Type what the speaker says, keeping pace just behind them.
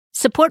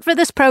Support for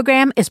this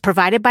program is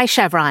provided by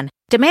Chevron.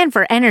 Demand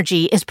for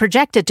energy is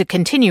projected to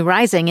continue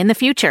rising in the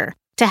future.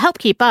 To help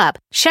keep up,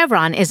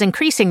 Chevron is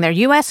increasing their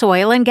U.S.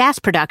 oil and gas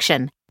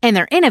production, and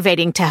they're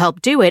innovating to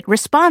help do it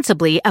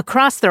responsibly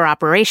across their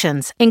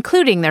operations,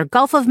 including their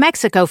Gulf of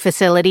Mexico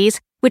facilities,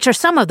 which are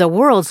some of the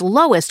world's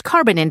lowest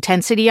carbon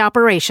intensity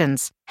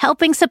operations,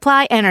 helping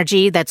supply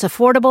energy that's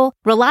affordable,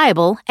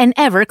 reliable, and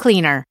ever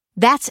cleaner.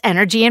 That's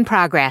energy in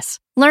progress.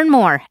 Learn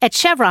more at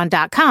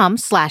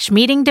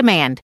chevron.com/meeting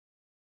demand.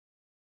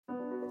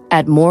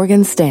 At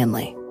Morgan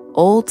Stanley,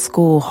 old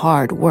school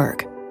hard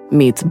work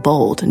meets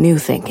bold new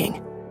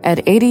thinking.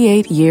 At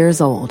 88 years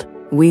old,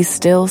 we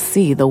still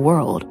see the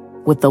world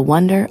with the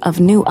wonder of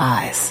new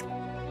eyes,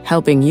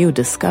 helping you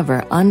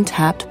discover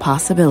untapped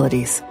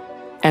possibilities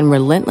and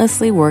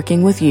relentlessly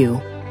working with you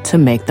to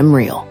make them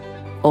real.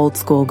 Old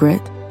school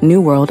grit,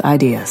 new world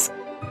ideas.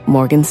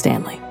 Morgan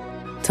Stanley.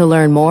 To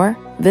learn more,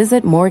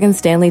 visit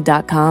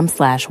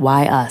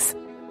morganstanley.com/whyus.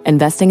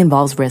 Investing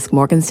involves risk.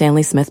 Morgan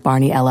Stanley Smith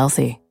Barney,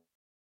 LLC.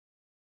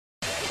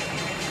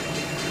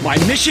 My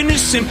mission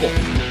is simple,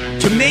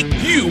 to make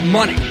you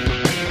money.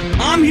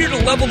 I'm here to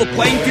level the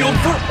playing field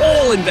for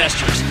all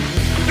investors.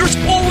 There's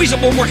always a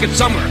bull market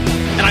somewhere,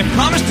 and I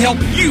promise to help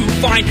you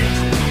find it.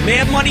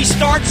 Mad Money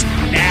starts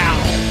now.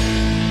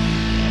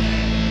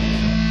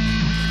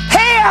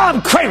 Hey,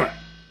 I'm Cramer.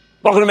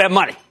 Welcome to Mad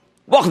Money.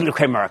 Welcome to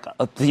Cramerica.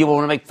 Do you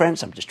want to make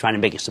friends? I'm just trying to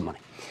make you some money.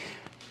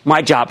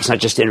 My job is not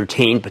just to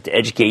entertain, but to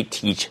educate,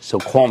 teach. So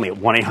call me at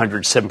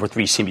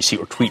 1-800-743-CNBC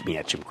or tweet me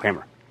at Jim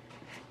Cramer.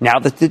 Now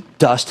that the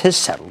dust has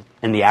settled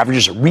and the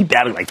averages are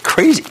rebounding like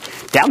crazy,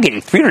 Dow gaining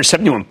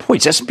 371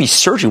 points, S&P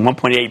surging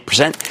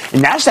 1.8%,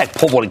 and NASDAQ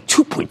pole vaulting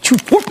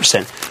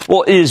 2.24%.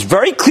 Well, it is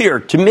very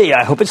clear to me,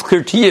 I hope it's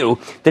clear to you,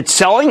 that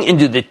selling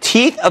into the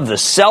teeth of the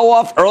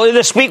sell-off earlier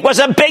this week was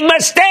a big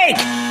mistake.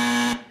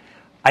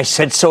 I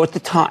said so at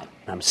the time,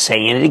 and I'm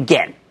saying it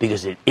again,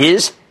 because it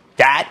is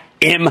that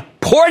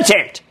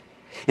important.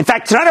 In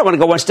fact, tonight I want to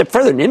go one step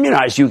further and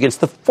immunize you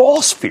against the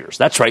false fears.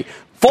 That's right,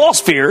 false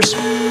fears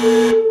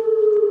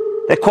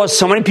that caused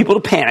so many people to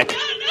panic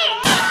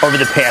over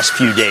the past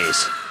few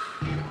days.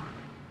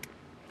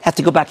 Have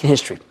to go back in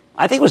history.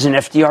 I think it was an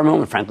FDR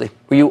moment, frankly,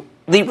 where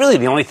really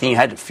the only thing you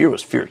had to fear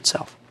was fear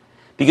itself.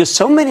 Because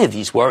so many of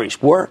these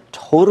worries were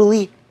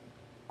totally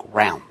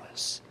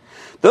groundless.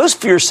 Those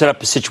fears set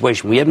up a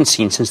situation we haven't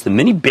seen since the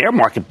mini bear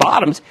market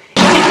bottomed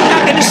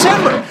back in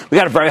December. We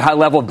got a very high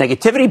level of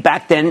negativity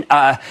back then,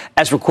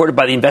 as recorded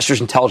by the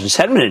Investors Intelligence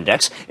Sentiment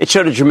Index. It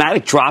showed a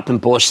dramatic drop in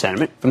bullish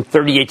sentiment from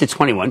 38 to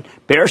 21.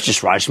 Bears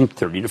just rise from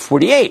 30 to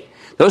 48.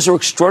 Those are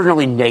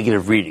extraordinarily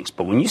negative readings.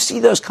 But when you see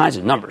those kinds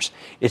of numbers,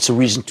 it's a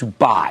reason to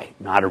buy,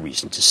 not a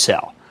reason to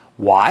sell.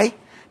 Why?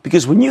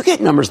 Because when you get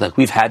numbers like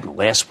we've had in the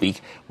last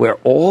week, where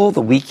all the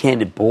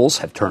weak-handed bulls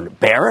have turned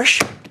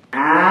bearish,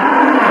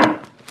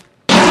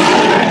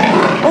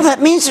 well,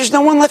 that means there's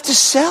no one left to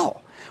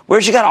sell.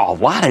 Whereas you got a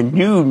lot of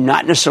new,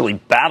 not necessarily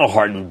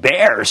battle-hardened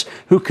bears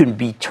who can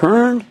be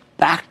turned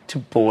back to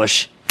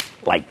bullish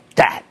like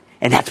that.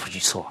 And that's what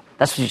you saw.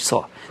 That's what you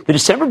saw. The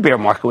December bear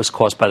market was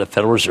caused by the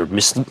Federal Reserve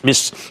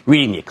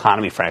misreading the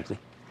economy, frankly,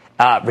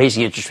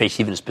 raising interest rates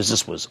even as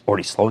business was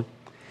already slowing.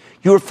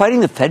 You were fighting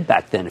the Fed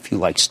back then if you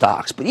like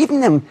stocks. But even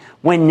then,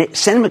 when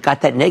sentiment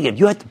got that negative,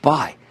 you had to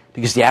buy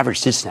because the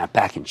average did snap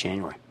back in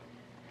January.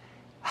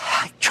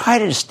 I try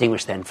to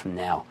distinguish then from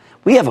now.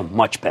 We have a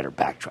much better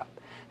backdrop.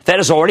 The Fed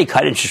has already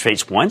cut interest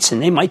rates once,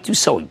 and they might do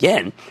so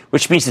again,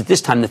 which means that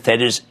this time the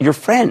Fed is your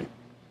friend,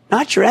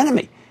 not your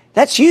enemy.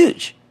 That's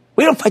huge.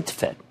 We don't fight the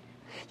Fed.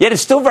 Yet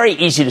it's still very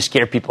easy to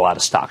scare people out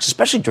of stocks,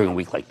 especially during a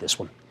week like this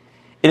one.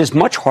 It is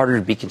much harder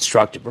to be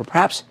constructive, or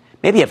perhaps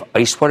maybe have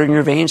ice water in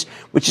your veins,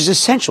 which is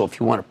essential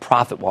if you want to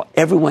profit while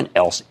everyone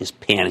else is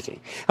panicking.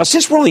 Now,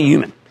 since we're only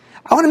human,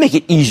 I want to make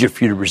it easier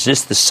for you to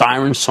resist the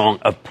siren song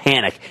of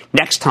panic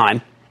next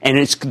time, and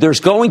there's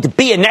going to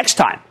be a next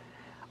time.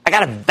 I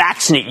got to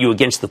vaccinate you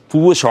against the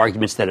foolish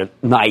arguments that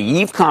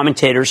naive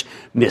commentators,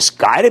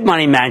 misguided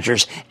money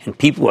managers, and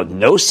people with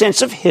no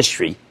sense of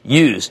history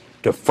use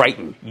to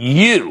frighten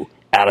you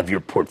out of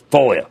your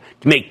portfolio,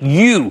 to make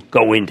you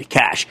go into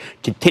cash,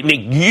 to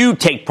make you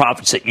take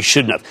profits that you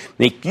shouldn't have,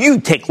 make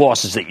you take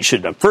losses that you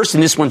shouldn't have. First,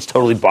 and this one's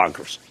totally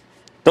bonkers.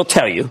 They'll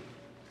tell you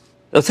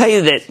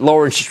that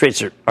lower interest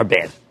rates are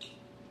bad.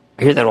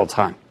 I hear that all the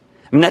time.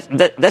 I mean,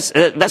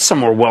 that's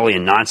some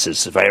Orwellian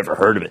nonsense if I ever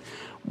heard of it.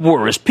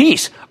 War is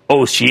peace.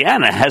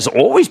 Oceania has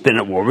always been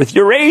at war with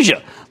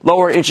Eurasia.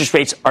 Lower interest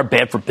rates are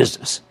bad for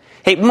business.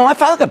 Hey, when my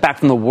father got back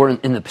from the war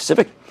in the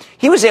Pacific,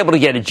 he was able to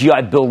get a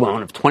GI Bill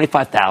loan of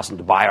 $25,000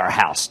 to buy our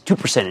house,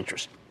 2%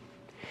 interest.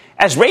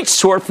 As rates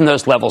soared from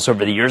those levels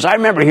over the years, I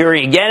remember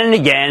hearing again and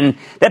again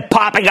that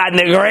Papa got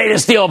the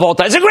greatest deal of all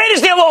time. It's the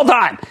greatest deal of all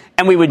time!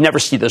 And we would never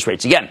see those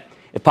rates again.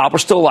 If Papa were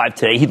still alive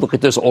today, he'd look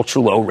at those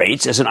ultra-low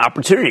rates as an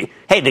opportunity.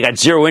 Hey, they got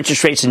zero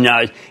interest rates in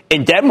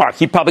Denmark.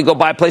 He'd probably go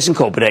buy a place in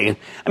Copenhagen.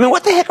 I mean,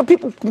 what the heck are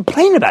people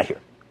complaining about here?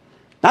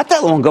 Not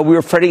that long ago, we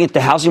were fretting that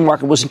the housing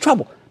market was in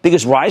trouble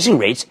because rising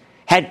rates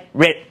had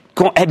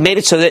made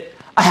it so that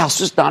a house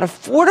was not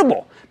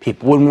affordable.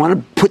 People wouldn't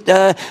want to put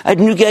a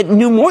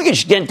new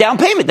mortgage down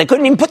payment. They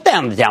couldn't even put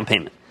down the down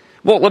payment.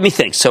 Well, let me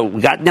think. So we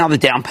got now the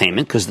down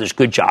payment because there's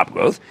good job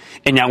growth,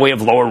 and now we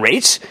have lower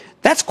rates.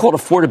 That's called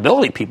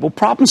affordability, people.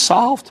 Problem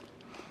solved.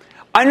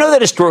 I know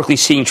that historically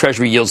seeing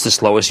Treasury yields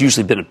this low has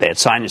usually been a bad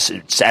sign, as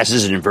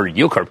is an inverted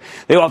yield curve.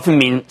 They often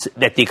mean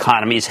that the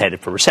economy is headed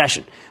for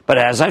recession. But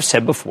as I've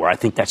said before, I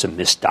think that's a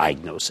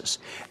misdiagnosis.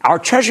 Our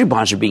Treasury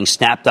bonds are being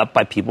snapped up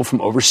by people from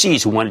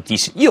overseas who want a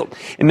decent yield.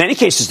 In many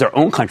cases, their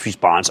own country's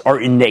bonds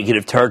are in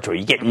negative territory.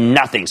 You get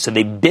nothing. So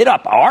they bid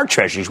up our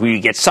Treasuries where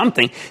you get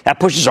something that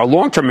pushes our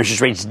long-term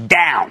interest rates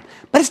down.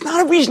 But it's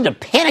not a reason to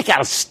panic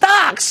out of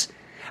stocks.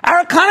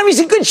 Our economy's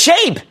in good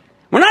shape.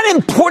 We're not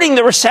importing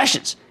the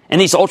recessions. And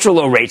these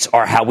ultra-low rates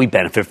are how we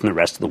benefit from the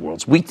rest of the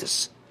world's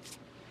weakness.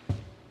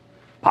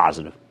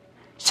 Positive.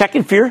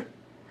 Second fear,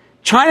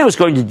 China was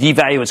going to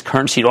devalue its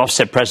currency to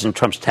offset President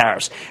Trump's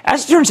tariffs.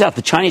 As it turns out,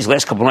 the Chinese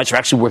last couple of nights are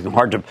actually working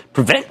hard to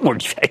prevent more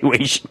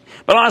devaluation.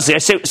 But honestly, I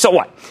say, so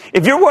what?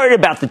 If you're worried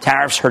about the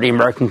tariffs hurting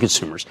American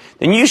consumers,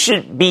 then you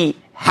should be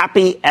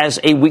happy as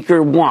a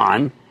weaker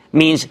yuan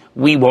means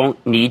we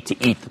won't need to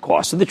eat the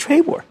cost of the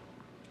trade war.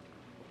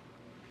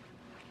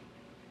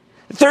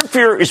 The third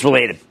fear is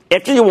related.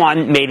 After the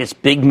yuan made its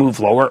big move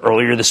lower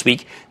earlier this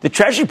week, the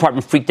Treasury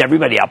Department freaked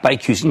everybody out by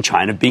accusing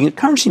China of being a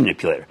currency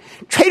manipulator.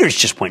 Traders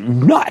just went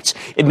nuts.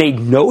 It made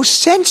no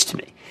sense to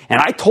me. And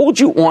I told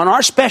you on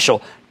our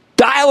special,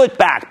 dial it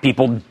back,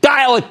 people,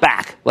 dial it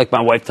back, like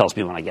my wife tells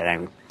me when I get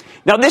angry.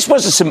 Now, this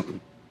was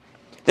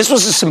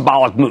a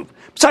symbolic move.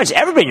 Besides,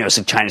 everybody knows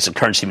that China's a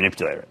currency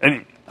manipulator. I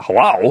mean,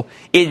 hello?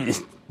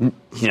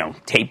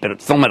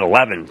 Film at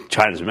 11.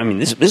 China's. I mean,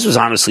 this was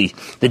honestly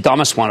the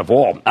dumbest one of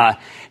all.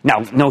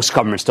 Now, most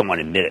governments don't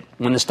want to admit it.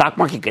 When the stock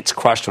market gets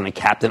crushed on a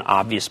Captain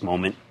Obvious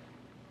moment,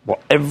 well,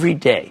 every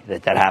day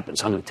that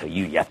happens, I'm going to tell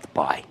you, you have to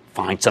buy.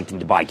 Find something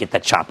to buy. Get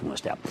that shopping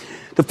list out.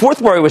 The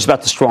fourth worry was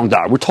about the strong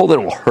dollar. We're told that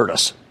it will hurt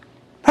us.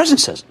 The president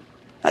says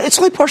it's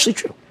only partially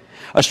true.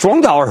 A strong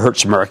dollar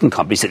hurts American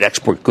companies that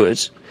export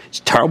goods. It's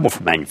terrible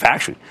for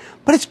manufacturing.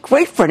 But it's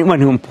great for anyone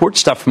who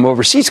imports stuff from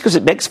overseas because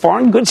it makes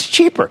foreign goods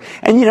cheaper.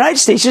 And the United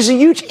States is a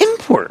huge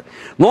importer.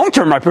 Long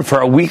term, I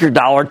prefer a weaker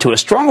dollar to a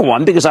stronger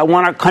one because I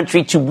want our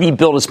country to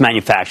rebuild its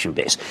manufacturing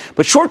base.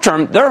 But short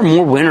term, there are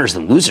more winners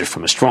than losers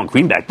from a strong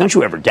greenback. Don't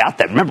you ever doubt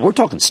that. Remember, we're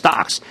talking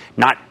stocks,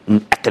 not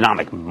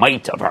economic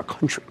might of our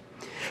country.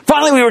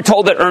 Finally, we were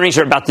told that earnings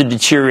are about to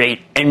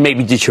deteriorate and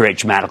maybe deteriorate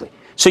dramatically.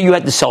 So you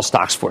had to sell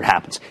stocks before it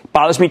happens. It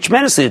bothers me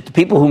tremendously that the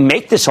people who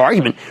make this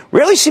argument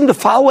rarely seem to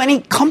follow any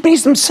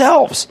companies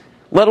themselves,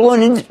 let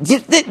alone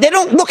they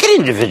don't look at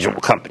individual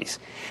companies.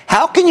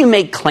 How can you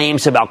make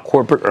claims about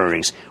corporate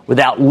earnings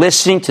without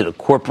listening to the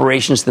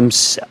corporations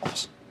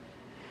themselves?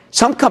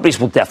 Some companies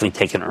will definitely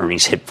take an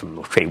earnings hit from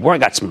the trade war. I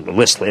got some on the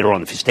list later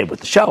on if you stay with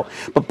the show.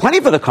 But plenty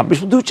of other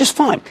companies will do just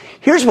fine.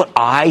 Here's what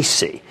I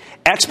see.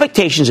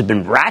 Expectations have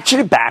been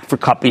ratcheted back for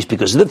companies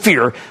because of the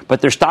fear,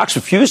 but their stocks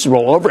refuse to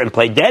roll over and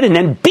play dead and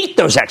then beat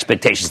those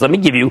expectations. Let me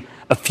give you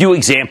a few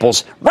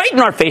examples right in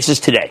our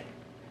faces today.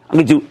 I'm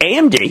going to do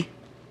AMD,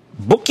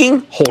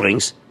 Booking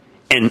Holdings,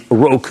 and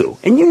Roku.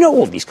 And you know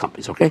all these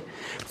companies, okay?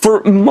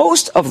 For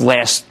most of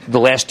the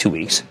last 2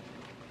 weeks,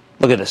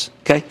 look at this,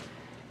 okay?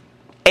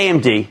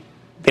 AMD,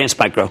 Advanced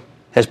Micro,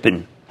 has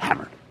been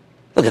hammered.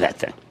 Look at that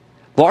thing.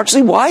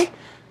 Largely why?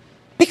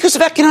 Because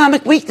of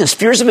economic weakness,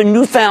 fears of a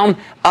newfound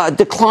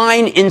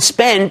decline in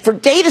spend for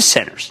data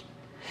centers.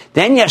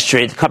 Then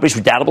yesterday, the company's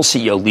redoubtable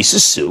CEO, Lisa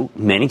Su,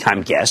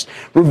 many-time guest,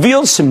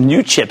 revealed some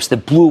new chips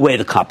that blew away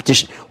the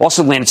competition.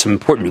 Also landed some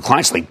important new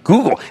clients like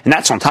Google, and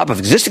that's on top of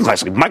existing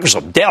clients like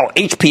Microsoft, Dell,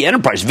 HP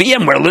Enterprise,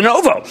 VMware,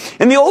 Lenovo.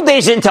 In the old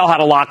days, Intel had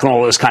a lock on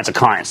all those kinds of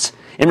clients.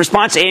 In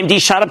response, AMD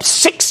shot up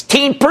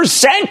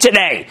 16%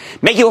 today,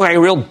 making it look like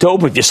a real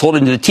dope if you sold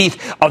into the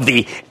teeth of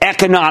the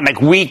economic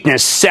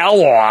weakness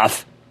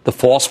sell-off. The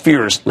false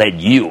fears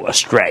led you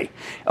astray.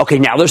 Okay,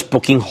 now there's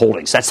Booking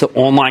Holdings. That's the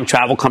online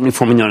travel company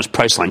formerly known as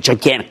Priceline,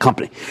 gigantic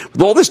company.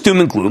 With all this doom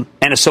and gloom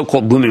and a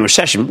so-called looming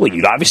recession, well,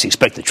 you'd obviously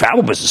expect the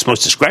travel business,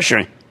 most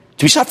discretionary,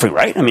 to be suffering,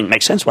 right? I mean, it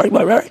makes sense, right?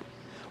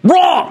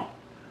 Wrong!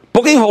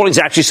 Booking Holdings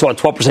actually saw a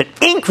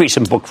 12% increase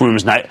in book room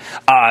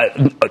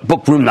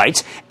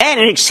nights, and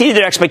it exceeded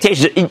their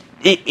expectations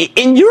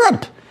in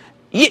Europe.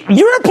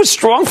 Europe was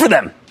strong for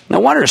them. No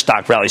wonder the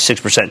stock rallied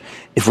 6%.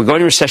 If we're going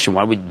to recession,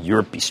 why would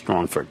Europe be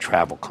strong for a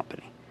travel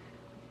company?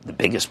 The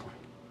biggest one.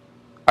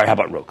 All right, how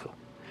about Roku?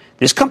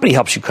 This company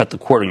helps you cut the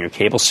cord on your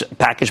cable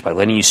package by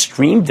letting you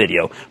stream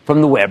video from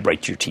the web right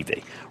to your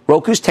TV.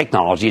 Roku's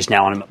technology is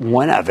now in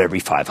 1 out of every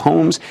 5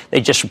 homes.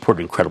 They just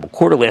reported an incredible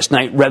quarter last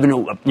night.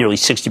 Revenue up nearly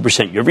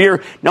 60% year over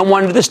year. No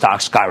wonder the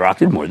stock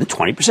skyrocketed more than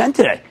 20%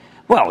 today.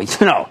 Well,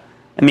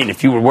 I mean,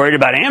 if you were worried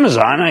about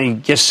Amazon, I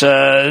guess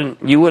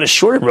you would have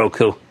shorted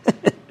Roku.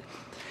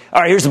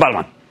 All right, here's the bottom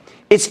line.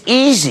 It's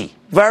easy,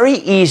 very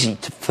easy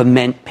to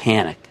foment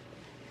panic.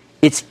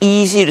 It's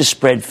easy to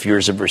spread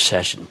fears of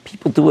recession.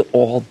 People do it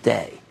all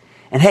day.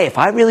 And hey, if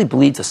I really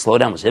believed the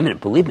slowdown was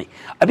imminent, believe me,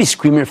 I'd be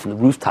screaming it from the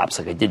rooftops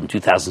like I did in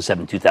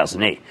 2007,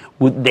 2008.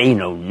 They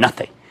know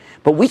nothing.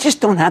 But we just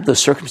don't have those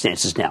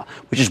circumstances now,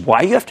 which is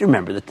why you have to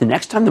remember that the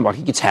next time the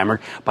market gets hammered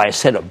by a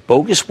set of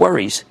bogus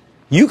worries,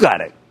 you got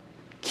to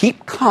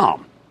keep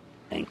calm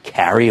and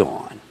carry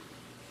on.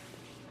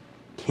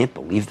 Can't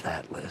believe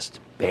that list.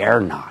 Bear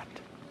not.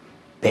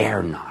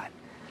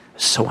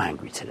 So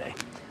angry today.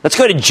 Let's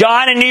go to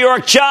John in New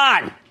York.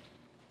 John.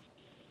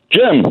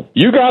 Jim,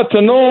 you got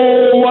to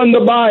know when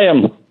to buy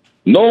them,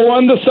 know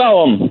when to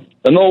sell them,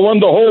 and know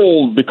when to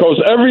hold,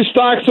 because every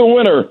stock's a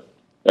winner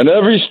and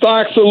every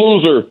stock's a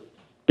loser,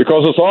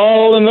 because it's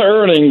all in the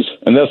earnings,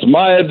 and that's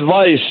my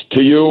advice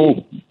to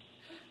you.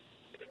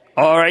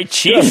 All right,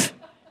 Chief. Jim.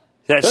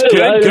 That's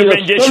good. Good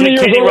rendition of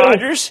Kenny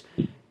Rogers.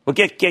 We'll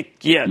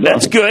yeah,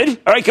 that's good.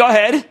 All right, go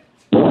ahead.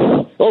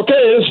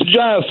 Okay, this is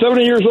John,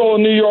 70 years old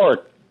in New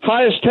York,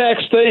 highest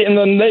tax state in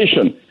the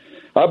nation.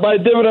 I buy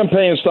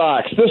dividend-paying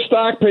stocks. This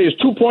stock pays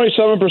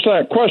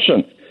 2.7%.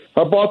 Question,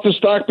 I bought this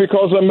stock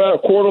because I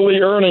met quarterly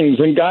earnings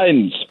and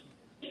guidance.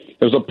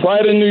 There's a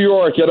pride in New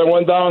York, yet I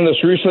went down in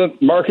this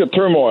recent market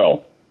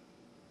turmoil.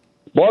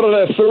 Bought it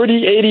at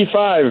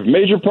 $30.85.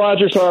 Major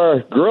projects are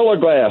Gorilla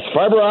Glass,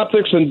 fiber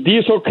optics, and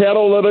diesel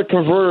catalytic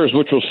converters,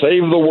 which will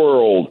save the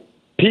world.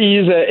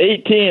 P's at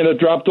 18. It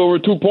dropped over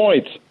 2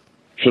 points.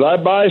 Should I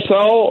buy,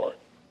 sell,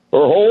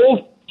 or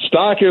hold?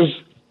 Stock is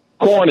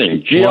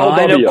Corning, GLW. Well,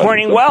 I know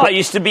Corning well. I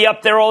used to be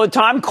up there all the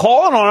time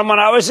calling on him when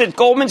I was at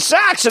Goldman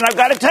Sachs, and I've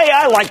got to tell you,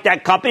 I like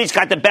that company. It's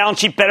got the balance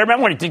sheet better.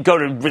 Remember when it did go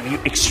to really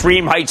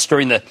extreme heights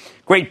during the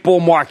great bull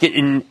market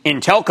in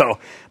telco?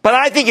 But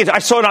I think I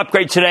saw an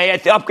upgrade today.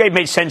 The upgrade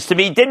made sense to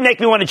me. Didn't make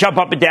me want to jump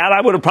up and down.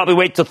 I would have probably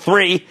waited till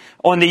 3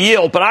 on the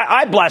yield, but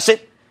I bless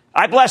it.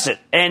 I bless it.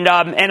 And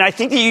I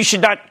think that you should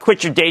not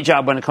quit your day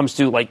job when it comes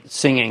to, like,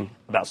 singing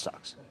about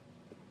stocks.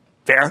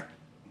 Fair?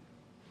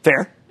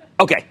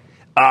 Okay.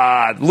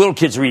 Little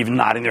kids are even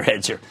nodding their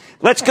heads here.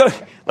 Let's go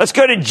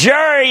to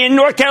Jerry in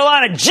North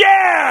Carolina.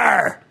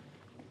 Jer!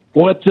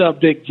 What's up,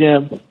 Big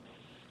Jim?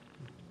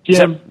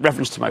 Jim,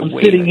 reference to my I'm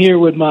weight. Sitting here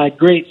with my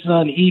great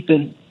son,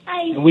 Ethan,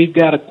 and we've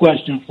got a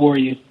question for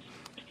you.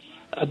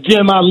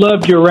 Jim, I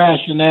loved your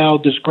rationale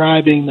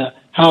describing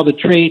how the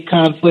trade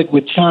conflict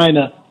with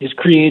China is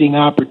creating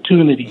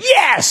opportunities.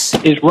 Yes!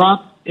 Is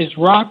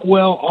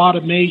Rockwell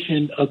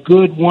Automation a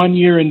good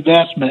one-year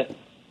investment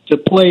to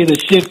play the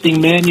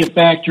shifting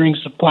manufacturing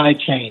supply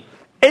chain?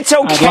 It's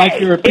okay. I'd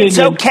like your opinion. It's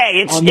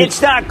okay.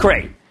 It's not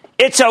great.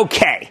 It's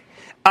okay.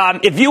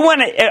 If you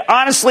want to,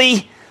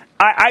 honestly,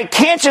 I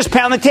can't just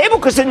pound the table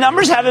because the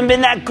numbers haven't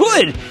been that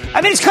good.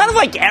 I mean, it's kind of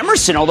like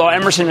Emerson, although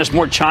Emerson is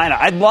more China.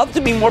 I'd love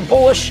to be more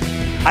bullish.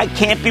 I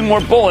can't be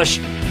more bullish.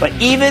 But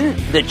even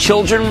the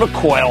children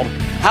recoiled.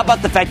 How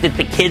about the fact that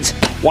the kids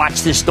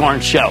watch this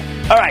darn show?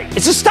 All right,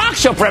 it's a stock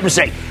show, for heaven's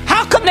sake.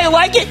 How come they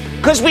like it?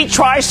 Because we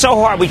try so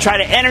hard. We try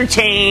to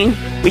entertain.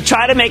 We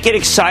try to make it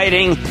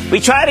exciting.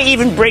 We try to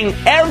even bring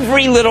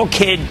every little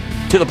kid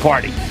to the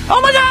party. Oh,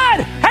 my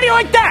God! How do you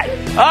like that?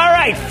 All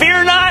right,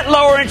 fear not.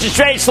 Lower interest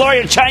rates, lower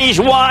your Chinese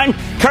yuan,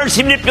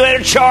 currency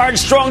manipulator charge,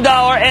 strong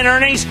dollar, and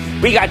earnings.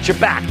 We got your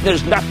back.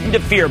 There's nothing to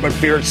fear but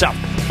fear itself.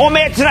 Oh,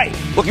 man, tonight,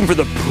 looking for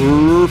the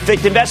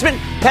perfect investment?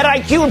 Pet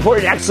IQ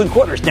reported excellent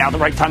quarters. Now the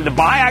right time to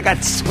buy. I got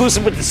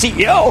exclusive with the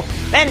CEO.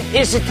 And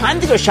is it time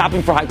to go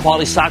shopping for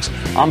high-quality stocks?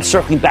 I'm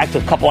circling back to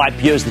a couple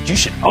IPOs that you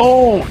should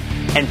own.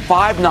 And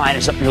Five9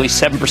 is up nearly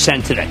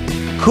 7% today.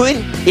 Could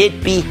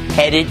it be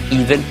headed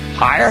even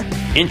higher?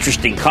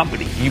 Interesting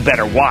company. You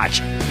better watch.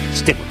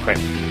 Stick with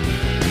Cramer.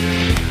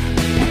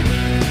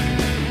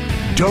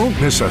 Don't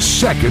miss a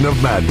second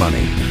of Mad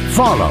Money.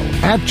 Follow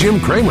 @Jim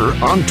Cramer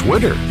on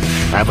Twitter.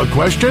 Have a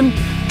question?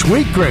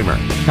 Tweet Cramer.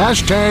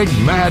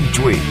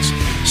 #MadTweets.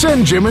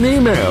 Send Jim an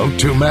email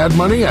to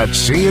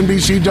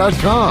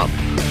madmoney@cnbc.com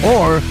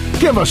or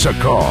give us a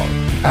call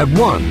at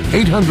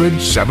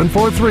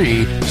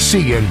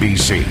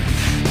 1-800-743-CNBC.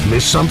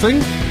 Miss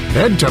something?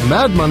 Head to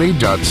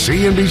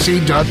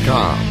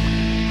madmoney.cnbc.com.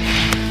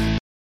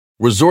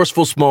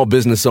 Resourceful small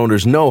business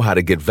owners know how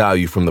to get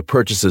value from the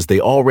purchases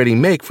they already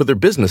make for their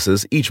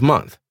businesses each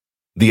month.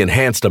 The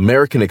enhanced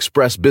American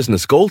Express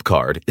Business Gold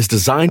Card is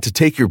designed to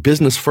take your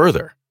business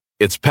further.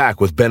 It's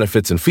packed with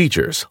benefits and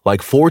features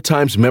like 4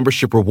 times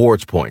membership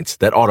rewards points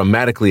that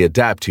automatically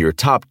adapt to your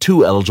top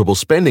 2 eligible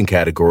spending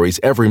categories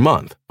every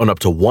month on up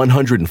to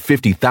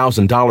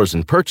 $150,000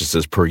 in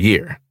purchases per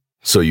year.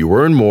 So you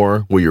earn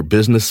more where your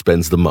business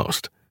spends the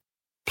most.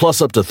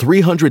 Plus up to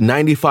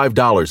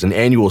 $395 in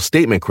annual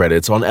statement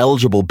credits on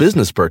eligible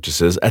business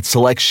purchases at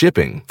select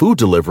shipping, food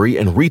delivery,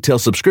 and retail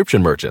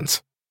subscription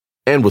merchants.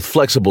 And with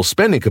flexible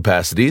spending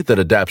capacity that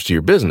adapts to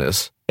your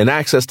business and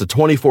access to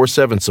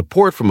 24/7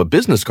 support from a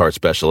business card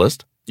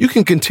specialist, you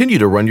can continue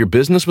to run your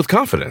business with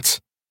confidence.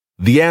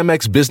 The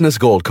Amex Business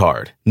Gold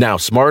Card, now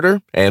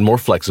smarter and more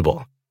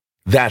flexible.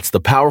 That's the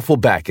powerful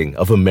backing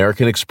of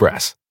American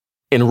Express.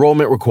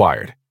 Enrollment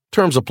required.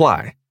 Terms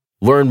apply.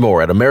 Learn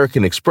more at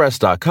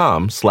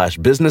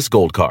americanexpress.com/business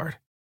gold card.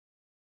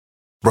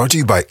 Brought to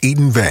you by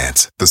Eaton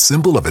Vance, the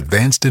symbol of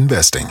advanced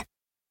investing.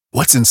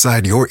 What's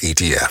inside your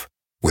ETF?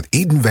 With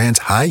Eaton Vance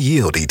High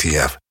Yield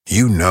ETF,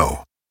 you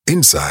know.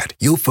 Inside,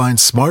 you'll find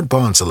smart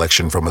bond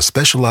selection from a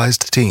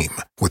specialized team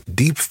with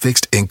deep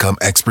fixed income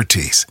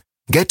expertise.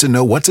 Get to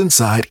know what's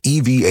inside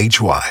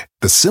EVHY,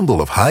 the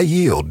symbol of high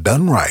yield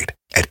done right,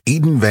 at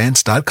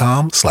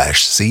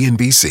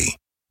edenvance.com/CNBC.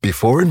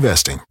 Before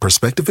investing,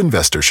 prospective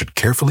investors should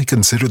carefully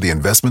consider the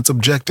investment's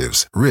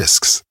objectives,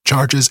 risks,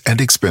 charges, and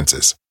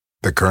expenses.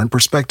 The current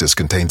prospectus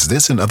contains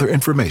this and other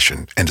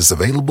information and is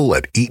available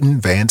at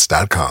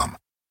edenvance.com.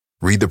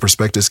 Read the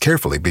prospectus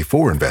carefully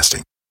before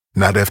investing.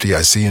 Not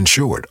FDIC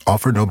insured.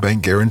 Offer no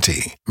bank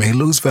guarantee. May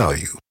lose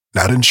value.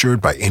 Not insured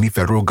by any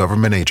federal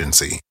government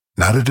agency.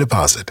 Not a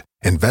deposit.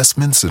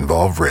 Investments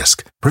involve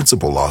risk.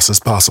 Principal loss is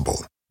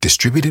possible.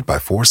 Distributed by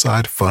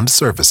Foreside Fund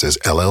Services,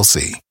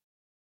 LLC.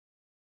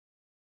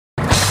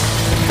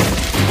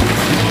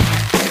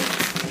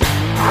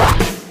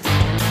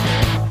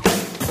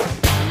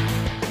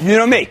 You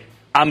know me.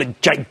 I'm a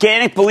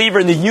gigantic believer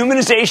in the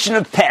humanization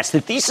of pets, the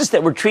thesis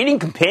that we're treating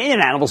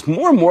companion animals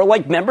more and more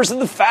like members of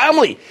the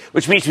family,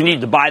 which means we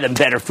need to buy them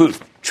better food,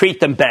 treat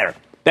them better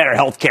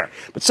health care.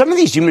 But some of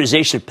these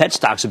humanization of pet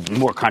stocks have been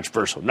more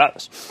controversial than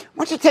others.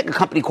 Why don't you take a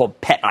company called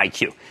Pet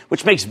IQ,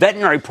 which makes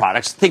veterinary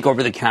products, think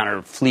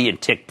over-the-counter flea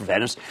and tick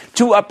preventives,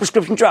 to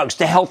prescription drugs,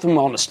 to health and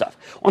wellness stuff.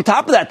 On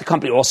top of that, the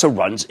company also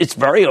runs its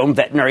very own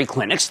veterinary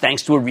clinics.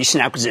 Thanks to a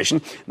recent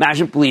acquisition,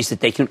 management believes that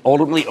they can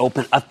ultimately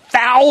open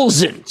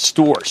 1,000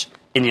 stores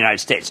in the United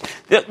States.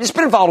 It's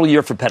been a volatile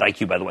year for Pet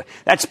IQ, by the way.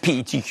 That's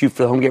PETQ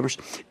for the home gamers.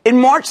 In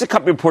March, the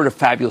company reported a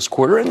fabulous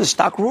quarter, and the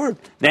stock roared.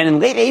 Then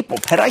in late April,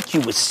 Pet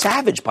IQ was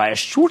savaged by a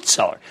short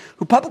seller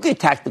who publicly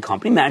attacked the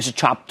company, managed to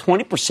chop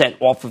 20%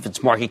 off of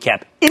its market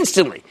cap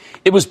instantly.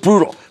 It was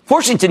brutal.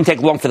 Fortunately, it didn't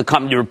take long for the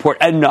company to report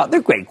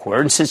another great quarter,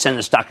 and since then,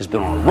 the stock has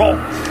been on a roll,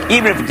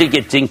 even if it did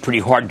get dinged pretty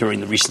hard during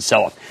the recent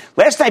sell-off.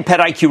 Last night,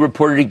 Pet IQ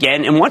reported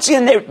again, and once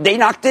again, they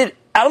knocked it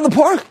out of the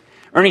park.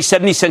 Earning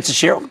 70 cents a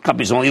share.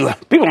 Companies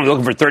people only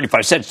looking for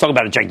 35 cents. Talk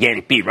about a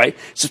gigantic beat, right?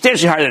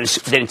 Substantially higher than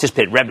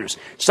anticipated revenues.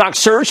 Stock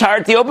surged higher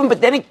at the open,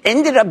 but then it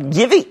ended up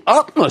giving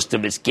up most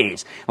of its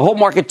gains. The whole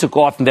market took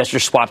off.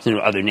 Investors swapped into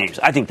other names.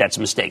 I think that's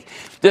a mistake.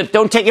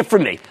 Don't take it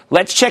from me.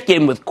 Let's check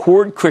in with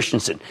Cord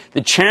Christensen,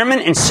 the chairman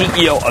and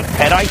CEO of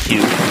Pet IQ,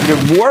 to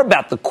hear more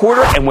about the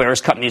quarter and where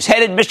his company is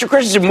headed. Mr.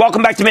 Christensen,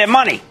 welcome back to Mad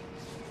Money.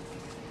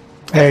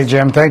 Hey,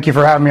 Jim. Thank you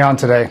for having me on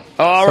today.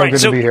 All right.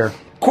 Good to be here.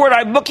 Cord,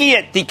 I'm looking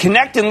at the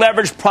Connect and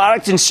Leverage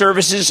product and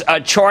services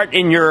chart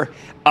in your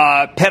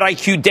Pet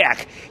IQ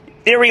deck.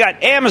 There we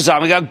got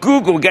Amazon, we got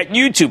Google, we got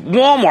YouTube,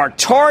 Walmart,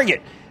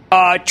 Target,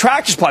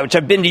 Tractor Supply, which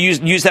I've been to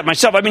use that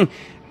myself. I mean,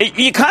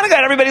 you kind of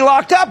got everybody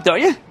locked up,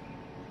 don't you?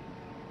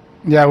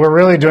 Yeah, we're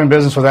really doing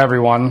business with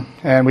everyone,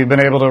 and we've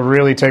been able to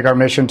really take our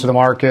mission to the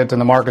market,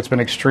 and the market's been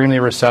extremely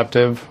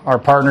receptive. Our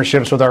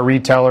partnerships with our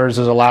retailers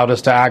has allowed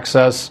us to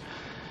access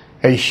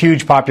a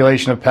huge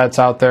population of pets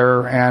out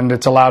there, and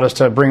it's allowed us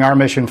to bring our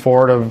mission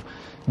forward of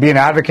being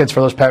advocates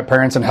for those pet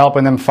parents and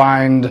helping them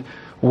find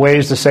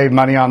ways to save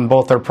money on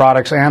both their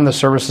products and the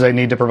services they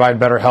need to provide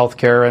better health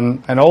care.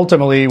 And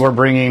ultimately, we're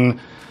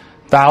bringing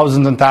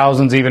thousands and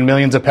thousands, even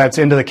millions of pets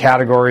into the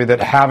category that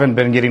haven't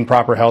been getting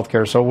proper health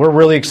care. So we're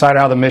really excited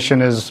how the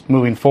mission is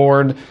moving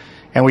forward.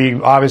 And we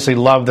obviously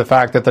love the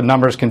fact that the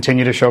numbers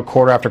continue to show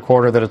quarter after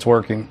quarter that it's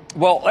working.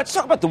 Well, let's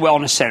talk about the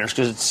wellness centers,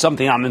 because it's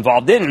something I'm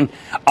involved in. And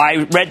I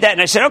read that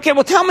and I said, okay,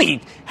 well, tell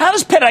me, how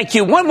does Pet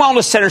IQ, one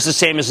wellness center is the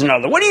same as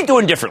another? What are you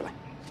doing differently?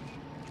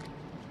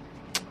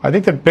 I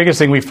think the biggest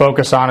thing we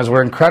focus on is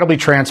we're incredibly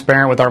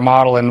transparent with our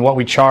model and what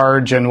we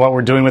charge and what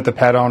we're doing with the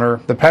pet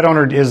owner. The pet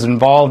owner is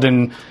involved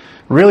in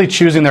really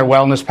choosing their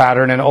wellness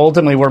pattern, and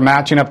ultimately we're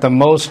matching up the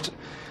most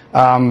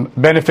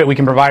benefit we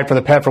can provide for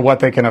the pet for what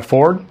they can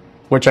afford,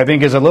 which I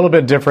think is a little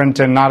bit different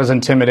and not as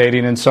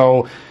intimidating. And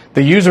so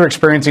the user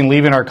experience in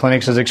leaving our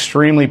clinics is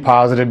extremely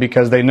positive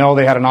because they know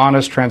they had an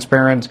honest,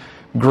 transparent,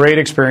 great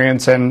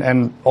experience,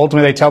 and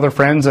ultimately they tell their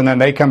friends, and then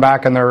they come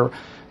back and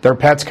their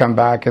pets come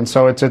back. And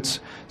so it's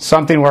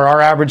something where our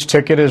average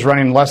ticket is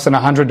running less than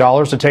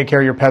 $100 to take care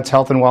of your pet's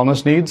health and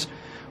wellness needs,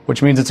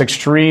 which means it's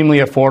extremely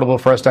affordable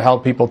for us to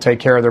help people take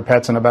care of their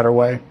pets in a better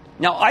way.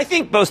 Now, I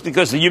think both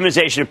because of the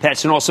humanization of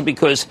pets and also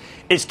because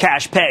it's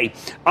cash pay,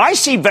 I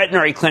see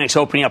veterinary clinics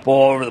opening up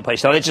all over the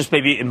place. Now, that's just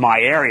maybe in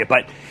my area,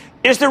 but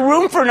is there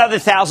room for another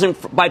 1,000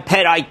 by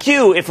Pet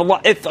IQ if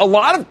a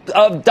lot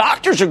of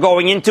doctors are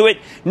going into it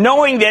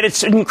knowing that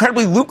it's an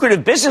incredibly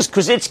lucrative business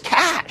because it's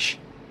cash?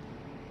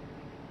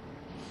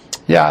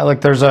 Yeah,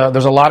 like there's a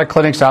lot of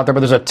clinics out there,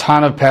 but there's a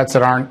ton of pets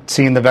that aren't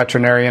seeing the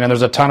veterinarian, and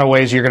there's a ton of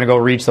ways you're going to go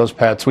reach those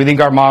pets. We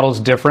think our model is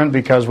different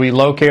because we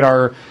locate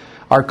our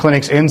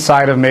clinics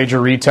inside of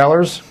major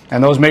retailers,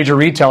 and those major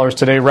retailers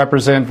today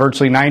represent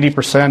virtually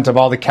 90% of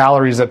all the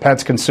calories that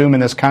pets consume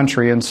in this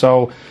country. And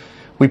so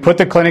we put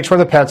the clinics where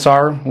the pets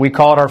are. We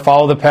call it our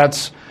Follow the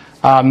Pets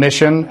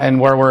mission,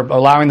 and where we're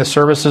allowing the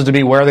services to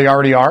be where they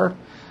already are.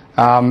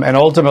 And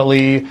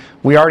ultimately,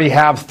 we already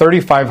have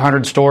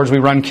 3,500 stores we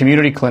run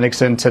community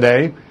clinics in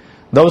today.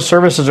 Those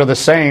services are the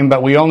same,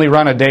 but we only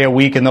run a day a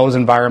week in those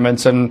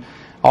environments. And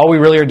all we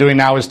really are doing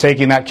now is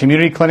taking that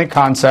community clinic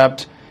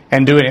concept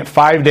and doing it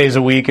 5 days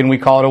a week, and we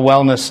call it a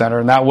wellness center.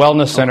 And that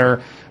wellness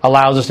center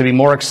allows us to be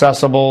more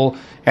accessible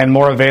and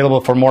more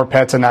available for more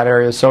pets in that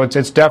area. So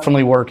it's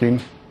definitely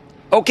working.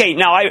 Okay,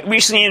 now I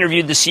recently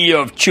interviewed the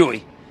CEO of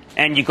Chewy,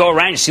 and you go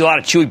around, you see a lot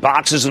of Chewy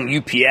boxes and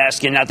UPS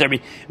getting out there.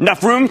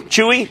 Enough room,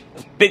 Chewy,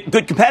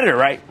 good competitor,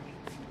 right?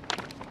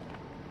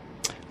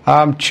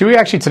 Chewy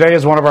actually today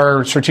is one of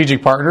our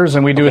strategic partners,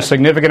 and we do a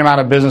significant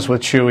amount of business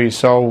with Chewy.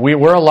 So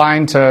we're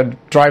aligned to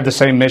drive the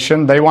same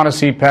mission. They want to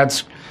see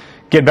pets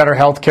get better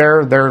health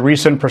care. Their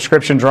recent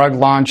prescription drug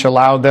launch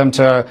allowed them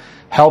to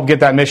help get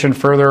that mission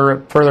further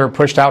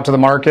pushed out to the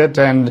market,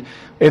 and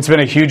it's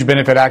been a huge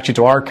benefit actually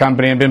to our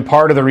company and been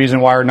part of the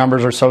reason why our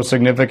numbers are so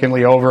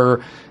significantly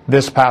over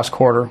this past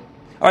quarter.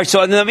 All right,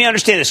 so let me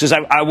understand this, because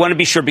I want to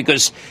be sure,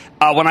 because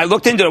when I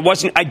looked into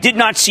it, I did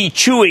not see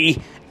Chewy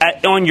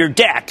on your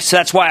deck, so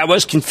that's why I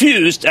was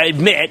confused. I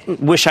admit,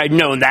 wish I'd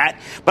known that,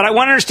 but I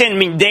want to understand. I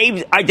mean,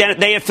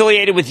 they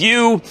affiliated with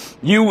you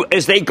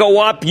as they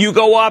go up, you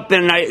go up,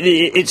 and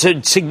it's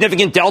a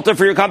significant delta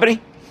for your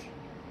company.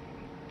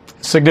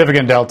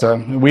 Significant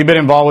delta. We've been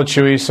involved with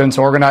Chewy since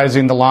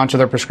organizing the launch of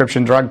their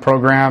prescription drug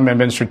program and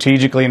been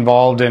strategically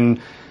involved in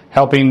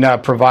helping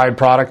provide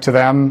product to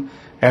them.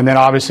 And then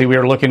obviously we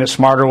are looking at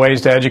smarter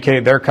ways to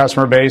educate their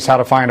customer base, how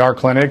to find our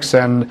clinics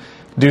and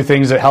do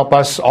things that help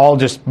us all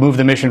just move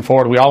the mission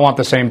forward. We all want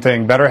the same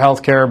thing: better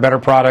health care, better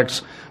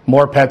products,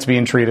 more pets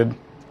being treated.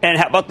 And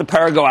how about the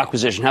Parago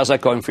acquisition? How's that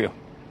going for you?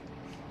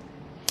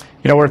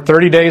 You know, we're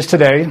 30 days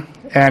today,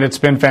 and it's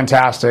been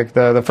fantastic.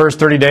 The first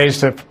 30 days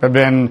have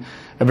been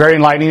very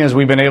enlightening as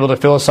we've been able to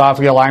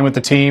philosophically align with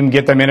the team,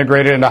 get them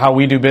integrated into how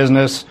we do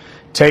business,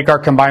 take our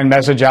combined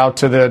message out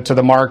to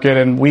the market,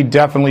 and we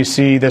definitely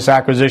see this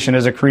acquisition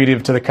as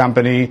accretive to the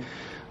company.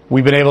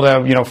 We've been able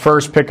to,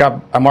 first pick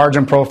up a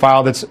margin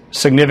profile that's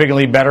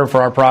significantly better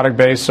for our product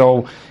base,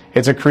 so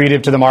it's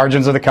accretive to the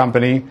margins of the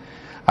company.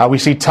 We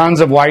see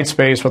tons of white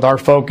space with our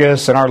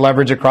focus and our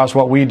leverage across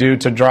what we do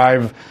to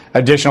drive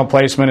additional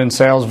placement and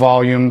sales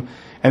volume.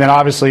 And then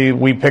obviously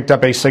we picked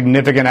up a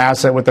significant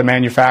asset with the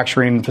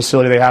manufacturing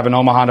facility they have in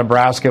Omaha,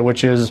 Nebraska,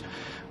 which is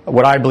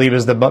what I believe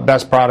is the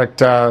best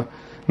product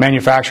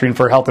manufacturing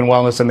for health and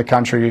wellness in the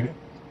country.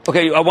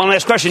 Okay, one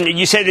last question.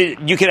 You said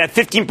that you could have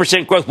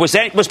 15% growth. Was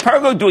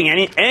Parago doing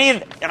any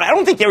of, I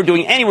don't think they were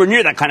doing anywhere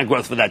near that kind of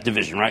growth for that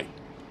division, right?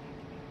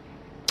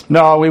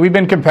 No, we've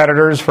been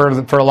competitors for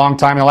a long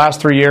time. In the last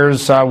 3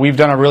 years, we've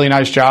done a really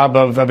nice job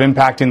of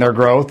impacting their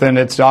growth, and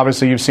it's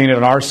obviously, you've seen it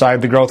on our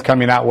side, the growth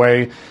coming that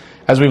way.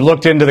 As we've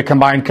looked into the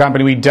combined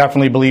company, we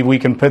definitely believe we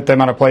can put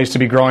them on a place to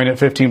be growing at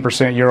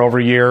 15% year over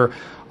year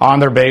on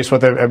their base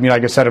with,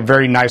 like I said, a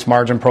very nice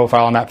margin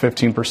profile on that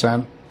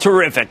 15%.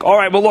 Terrific. All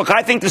right. Well, look,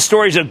 I think the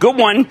story's a good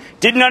one.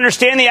 Didn't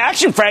understand the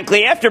action,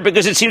 frankly, after,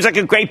 because it seems like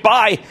a great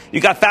buy.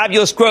 You got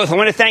fabulous growth. I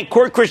want to thank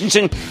Cord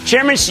Christensen,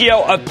 Chairman and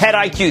CEO of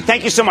PetIQ.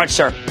 Thank you so much,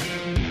 sir.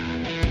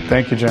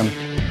 Thank you, Jim.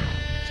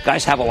 These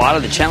guys have a lot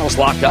of the channels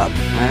locked up.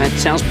 It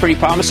sounds pretty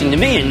promising to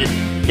me,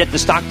 and yet the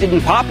stock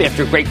didn't pop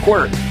after a great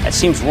quarter. That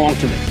seems wrong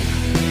to me.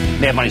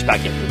 Mad Money's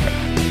back in.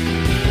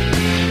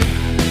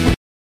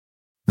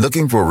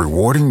 Looking for a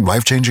rewarding,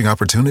 life-changing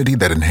opportunity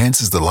that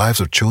enhances the lives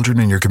of children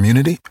in your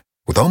community?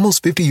 With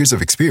almost 50 years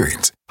of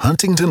experience,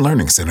 Huntington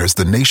Learning Center is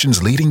the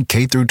nation's leading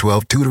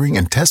K-12 tutoring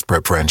and test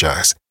prep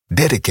franchise,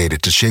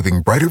 dedicated to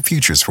shaping brighter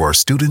futures for our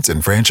students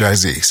and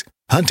franchisees.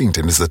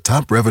 Huntington is the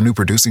top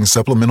revenue-producing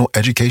supplemental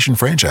education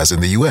franchise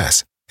in the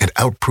U.S., and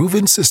our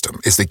proven system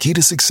is the key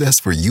to success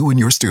for you and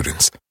your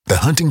students. The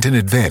Huntington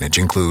Advantage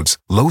includes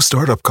low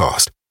startup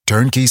cost,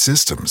 turnkey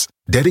systems,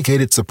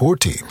 dedicated support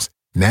teams,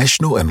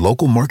 national and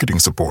local marketing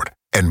support,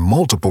 and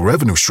multiple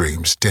revenue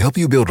streams to help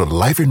you build a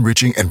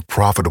life-enriching and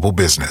profitable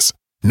business.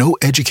 No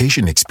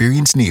education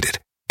experience needed.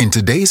 In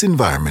today's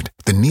environment,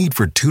 the need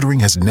for tutoring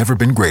has never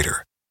been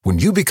greater. When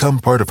you become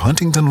part of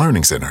Huntington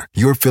Learning Center,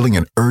 you're filling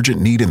an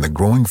urgent need in the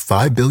growing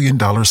 $5 billion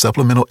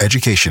supplemental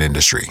education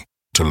industry.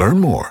 To learn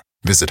more,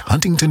 visit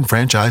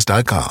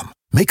huntingtonfranchise.com.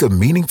 Make a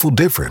meaningful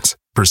difference,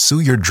 pursue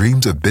your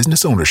dreams of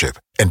business ownership,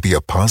 and be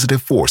a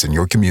positive force in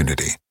your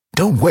community.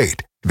 Don't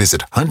wait.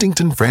 Visit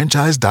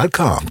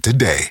huntingtonfranchise.com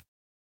today.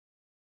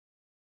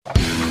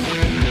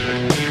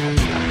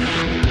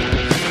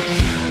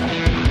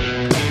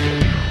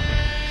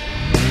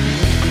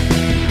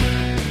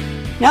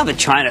 Now that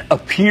China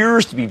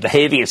appears to be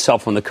behaving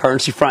itself on the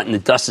currency front and the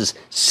dust is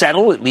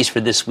settled, at least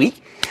for this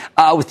week,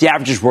 with the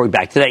averages roaring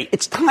back today,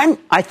 it's time,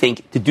 I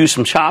think, to do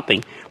some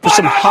shopping for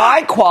some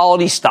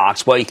high-quality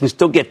stocks while you can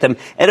still get them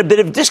at a bit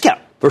of a discount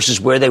versus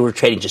where they were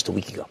trading just a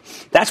week ago.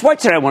 That's why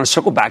today I want to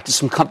circle back to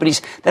some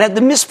companies that had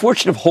the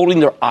misfortune of holding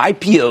their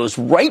IPOs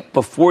right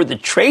before the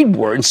trade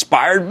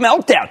war-inspired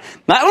meltdown.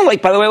 Not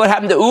unlike, by the way, what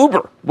happened to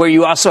Uber, where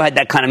you also had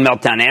that kind of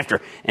meltdown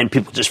after, and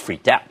people just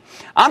freaked out.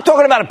 I'm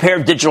talking about a pair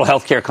of digital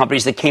healthcare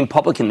companies that came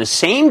public in the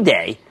same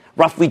day,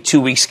 roughly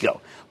 2 weeks ago.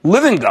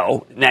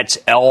 Livingo, that's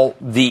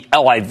L-I-V-O-N-G-O,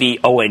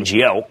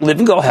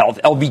 Livingo Health,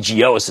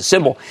 LVGO is the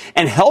symbol,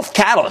 and Health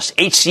Catalyst,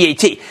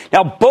 HCAT.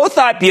 Now, both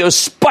IPOs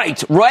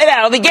spiked right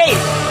out of the gate.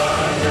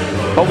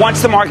 But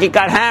once the market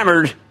got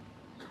hammered,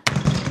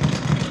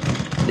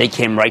 they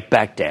came right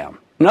back down.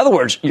 In other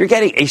words, you're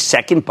getting a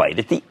second bite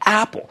at the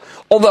apple.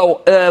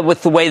 Although,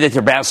 with the way that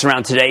they're bouncing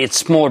around today,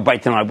 it's a smaller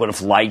bite than I would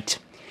have liked.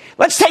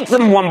 Let's take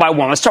them one by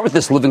one. Let's start with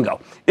this Live and Go.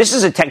 This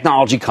is a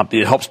technology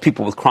company that helps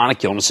people with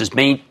chronic illnesses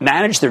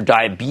manage their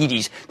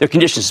diabetes, their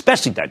conditions,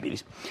 especially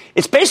diabetes.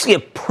 It's basically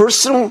a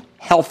personal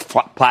health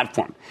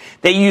platform.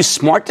 They use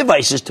smart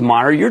devices to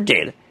monitor your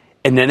data,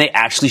 and then they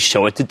actually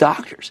show it to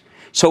doctors.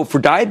 So for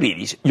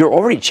diabetes, you're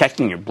already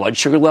checking your blood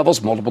sugar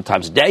levels multiple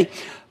times a day.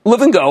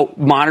 Live and Go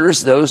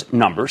monitors those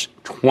numbers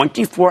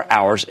 24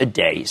 hours a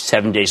day,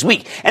 7 days a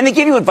week. And they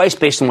give you advice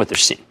based on what they're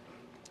seeing.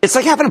 It's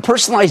like having a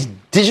personalized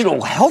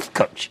digital health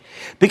coach.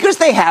 Because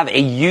they have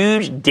a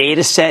huge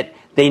data set,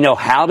 they know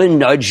how to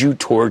nudge you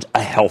towards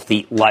a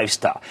healthy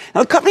lifestyle.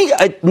 Now, the company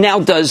now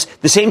does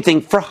the same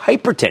thing for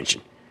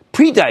hypertension,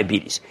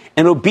 prediabetes,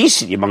 and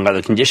obesity, among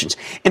other conditions.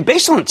 And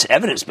based on its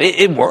evidence,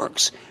 it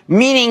works.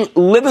 Meaning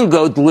Live and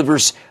Go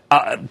delivers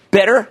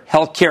better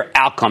healthcare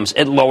outcomes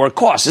at lower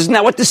costs. Isn't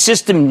that what the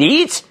system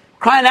needs?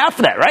 Crying out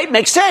for that, right?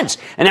 Makes sense.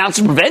 An ounce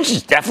of prevention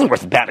is definitely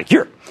worth a pound of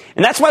cure.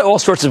 And that's why all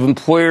sorts of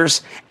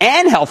employers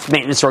and health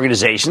maintenance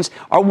organizations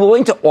are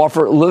willing to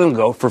offer Live and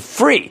Go for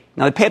free.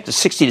 Now, they pay up to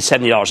 $60 to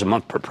 $70 a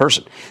month per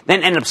person,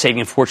 then end up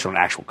saving a fortune on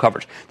actual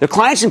coverage. Their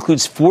clients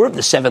includes 4 of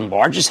the 7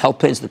 largest health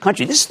plans in the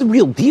country. This is the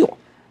real deal.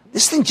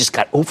 This thing just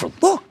got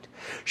overlooked.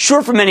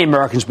 Sure, for many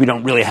Americans, we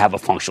don't really have a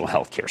functional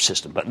healthcare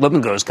system, but Live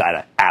and Go's got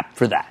an app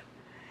for that.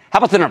 How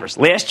about the numbers?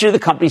 Last year, the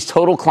company's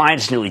total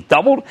clients nearly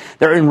doubled.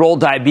 Their enrolled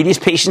diabetes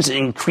patients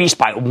increased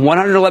by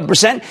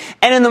 111%.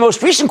 And in the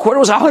most recent quarter, it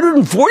was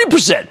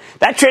 140%.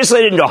 That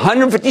translated into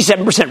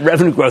 157%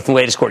 revenue growth in the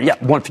latest quarter. Yeah,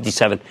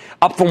 157,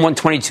 up from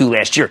 122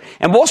 last year.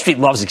 And Wall Street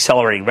loves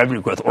accelerating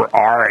revenue growth, or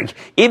ARG,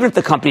 even if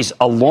the company's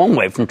a long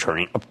way from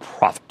turning a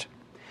profit.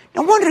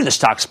 No wonder the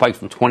stock spiked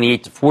from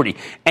 28 to 40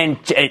 and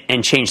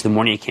changed the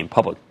morning it came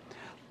public.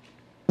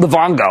 Live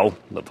and Go,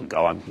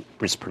 I'm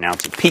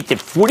mispronouncing, peaked at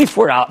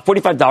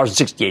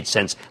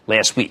 $45.68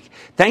 last week.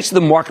 Thanks to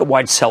the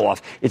market-wide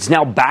sell-off, it's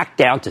now back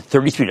down to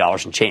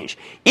 $33 and change.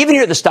 Even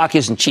here, the stock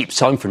isn't cheap,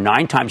 selling for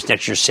 9 times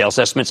next year's sales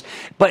estimates.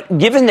 But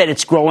given that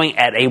it's growing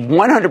at a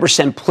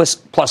 100%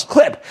 plus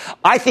clip,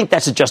 I think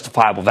that's a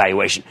justifiable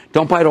valuation.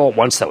 Don't buy it all at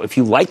once, though. If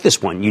you like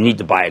this one, you need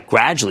to buy it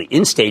gradually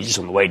in stages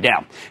on the way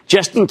down,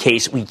 just in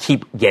case we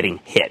keep getting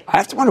hit. I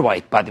have to wonder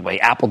why, by the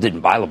way, Apple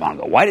didn't buy Live and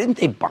Go. Why didn't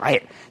they buy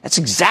it? That's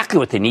exactly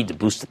what they need to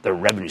boost their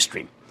revenue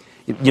stream.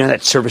 You know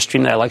that service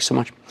stream that I like so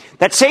much?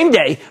 That same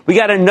day, we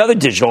got another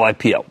digital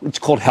IPO. It's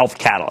called Health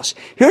Catalyst.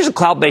 Here's a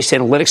cloud-based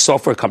analytics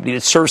software company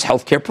that serves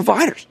healthcare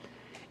providers.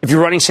 If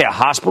you're running, say, a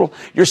hospital,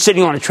 you're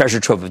sitting on a treasure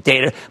trove of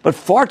data, but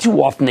far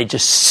too often they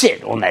just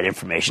sit on that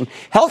information.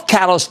 Health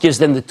Catalyst gives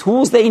them the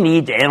tools they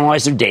need to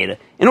analyze their data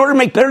in order to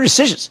make better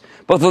decisions,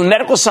 both on the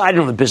medical side and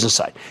on the business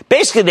side.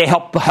 Basically, they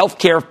help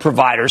healthcare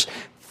providers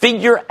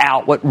figure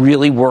out what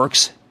really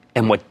works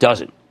and what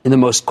doesn't in the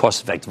most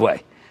cost-effective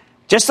way.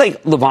 Just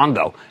like Live and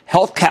Go,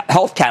 Health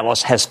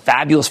Catalyst has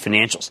fabulous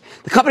financials.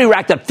 The company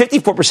racked up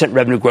 54%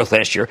 revenue growth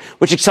last year,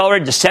 which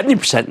accelerated to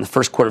 70% in the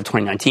first quarter of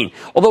 2019,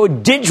 although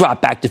it did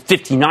drop back to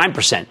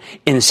 59%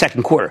 in the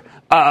second quarter.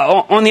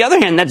 On the other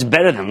hand, that's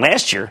better than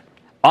last year.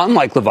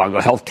 Unlike Live and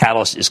Go, Health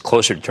Catalyst is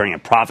closer to turning a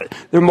profit.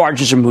 Their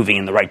margins are moving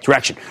in the right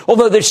direction,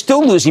 although they're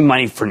still losing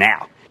money for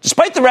now.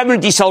 Despite the revenue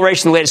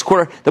deceleration in the latest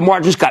quarter, the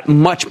margins got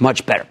much,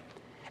 much better.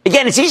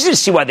 Again, it's easy to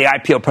see why the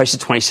IPO priced at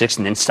 26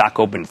 and then stock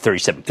opened at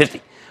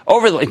 37.50.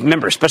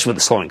 Remember, especially with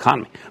the slowing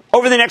economy.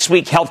 Over the next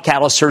week, Health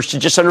Catalyst surged to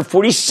just under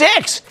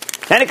 46.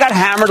 Then it got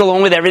hammered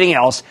along with everything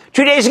else.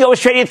 2 days ago, it was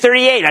trading at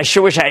 38. I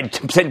sure wish I had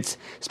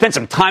spent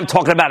some time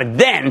talking about it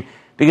then,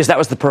 because that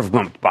was the perfect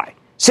moment to buy.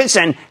 Since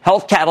then,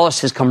 Health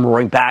Catalyst has come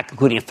roaring back,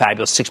 including a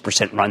fabulous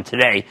 6% run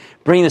today,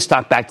 bringing the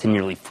stock back to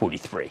nearly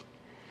 43.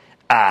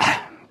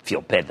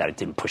 Feel bad that it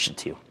didn't push it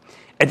to you.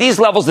 At these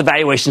levels, the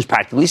valuation is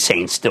practically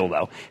sane still,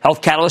 though.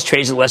 Health Catalyst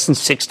trades at less than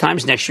 6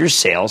 times next year's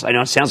sales. I know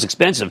it sounds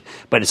expensive,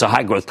 but it's a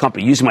high-growth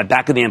company. Using my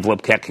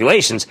back-of-the-envelope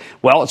calculations,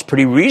 well, it's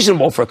pretty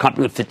reasonable for a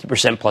company with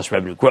 50% plus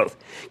revenue growth.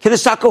 Can the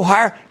stock go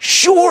higher?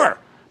 Sure.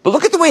 But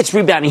look at the way it's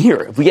rebounding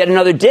here. If we get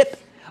another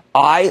dip,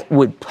 I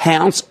would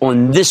pounce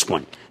on this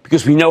one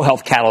because we know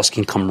Health Catalyst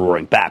can come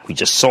roaring back. We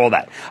just saw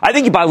that. I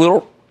think you buy a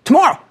little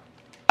tomorrow.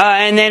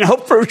 And then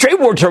hope for trade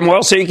war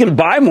turmoil so you can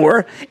buy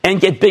more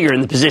and get bigger in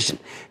the position.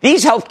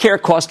 These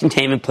healthcare cost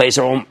containment plays,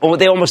 they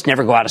almost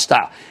never go out of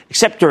style,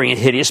 except during a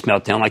hideous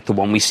meltdown like the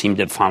one we seem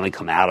to have finally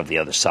come out of the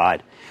other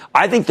side.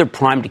 I think they're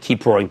primed to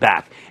keep roaring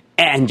back.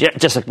 And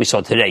just like we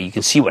saw today, you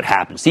can see what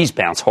happens. These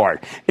bounce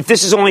hard. If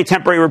this is only a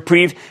temporary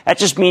reprieve, that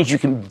just means you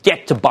can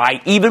get to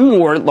buy even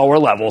more at lower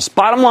levels.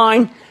 Bottom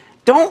line,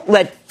 don't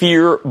let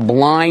fear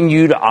blind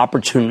you to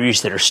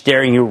opportunities that are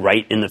staring you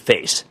right in the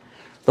face.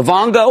 Live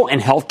and Go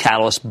and Health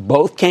Catalyst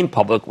both came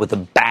public with a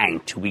bang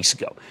 2 weeks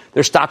ago.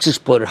 Their stocks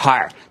exploded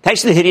higher.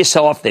 Thanks to the hideous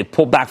sell-off, they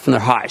pulled back from their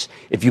highs.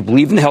 If you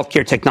believe in the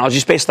healthcare technology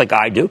space like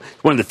I do,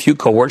 it's one of the few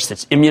cohorts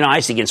that's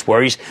immunized against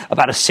worries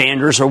about a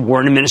Sanders or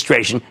Warren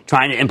administration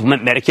trying to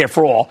implement Medicare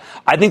for all.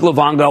 I think Live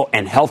and Go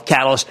and Health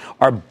Catalyst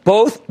are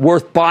both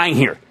worth buying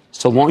here,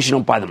 so long as you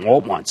don't buy them all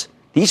at once.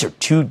 These are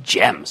 2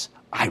 gems.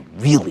 I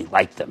really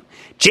like them.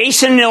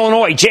 Jason in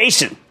Illinois.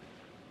 Jason.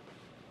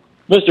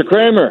 Mr.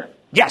 Cramer.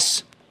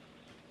 Yes.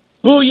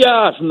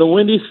 Booyah from the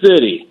Windy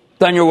City.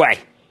 On your way.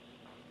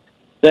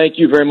 Thank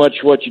you very much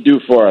for what you do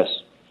for us.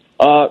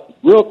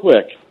 Real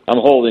quick, I'm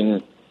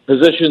holding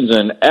positions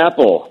in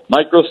Apple,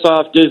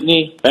 Microsoft,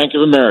 Disney, Bank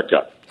of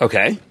America.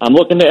 Okay. I'm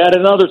looking to add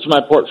another to my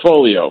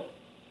portfolio.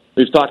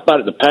 We've talked about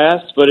it in the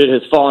past, but it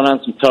has fallen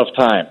on some tough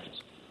times.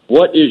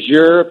 What is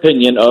your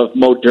opinion of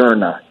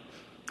Moderna?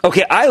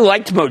 Okay, I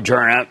liked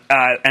Moderna,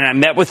 and I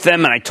met with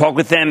them and I talked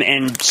with them,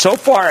 and so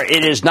far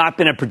it has not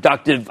been a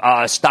productive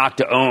stock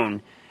to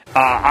own.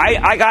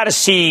 I gotta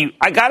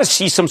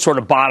see some sort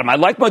of bottom. I'd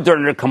like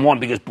Moderna to come on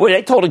because boy,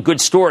 they told a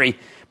good story,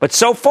 but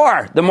so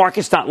far the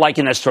market's not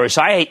liking that story.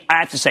 So I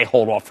have to say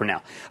hold off for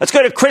now. Let's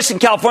go to Chris in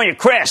California.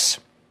 Chris.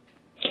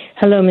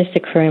 Hello,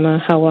 Mr. Cramer.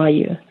 How are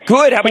you?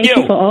 Good. How about you?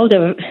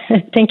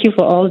 Thank you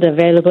for all the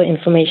valuable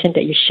information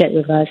that you shared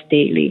with us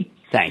daily.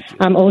 Thank you.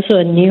 I'm also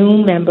a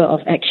new member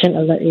of Action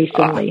Alert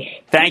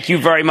recently. Thank you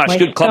very much. My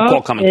Good club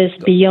call coming. Is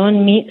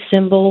Beyond Meat,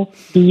 symbol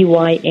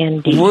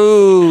BYND.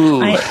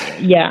 Woo.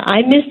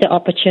 I missed the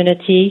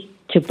opportunity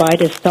to buy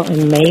the stock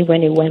in May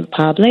when it went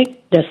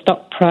public. The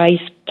stock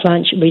price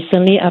plunged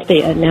recently after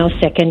it announced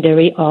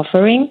secondary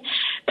offering.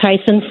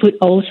 Tyson Food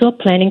also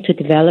planning to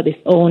develop its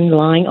own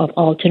line of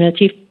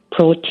alternative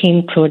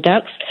protein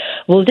products.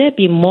 Will there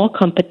be more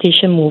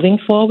competition moving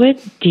forward?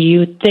 Do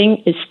you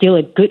think it's still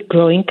a good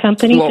growing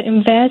company to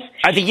invest?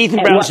 I think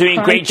Ethan Brown's doing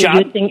a great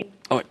job.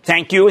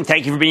 Thank you, and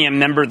thank you for being a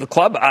member of the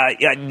club.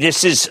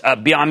 This is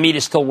Beyond Meat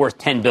is still worth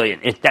 $10 billion.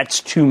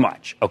 That's too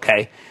much.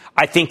 Okay.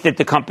 I think that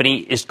the company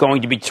is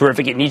going to be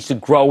terrific. It needs to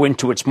grow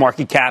into its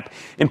market cap.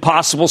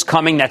 Impossible's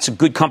coming. That's a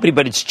good company,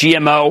 but it's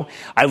GMO.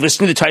 I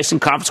listened to the Tyson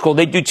conference call.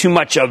 They do too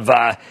much of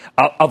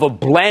a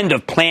blend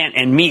of plant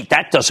and meat.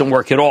 That doesn't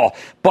work at all.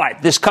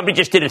 But this company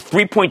just did a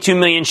 3.2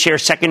 million share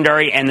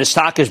secondary, and the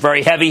stock is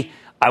very heavy.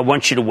 I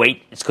want you to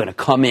wait. It's going to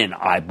come in,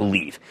 I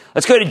believe.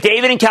 Let's go to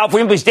David in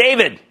California, please.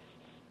 David.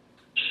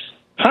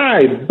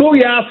 Hi,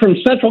 booyah from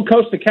Central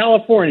Coast of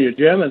California,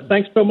 Jim, and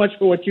thanks so much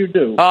for what you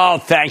do. Oh,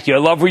 thank you. I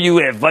love where you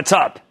live. What's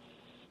up?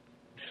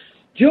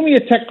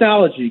 Jumia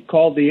Technology,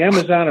 called the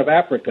Amazon of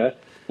Africa,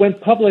 went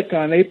public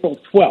on April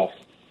 12th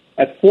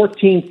at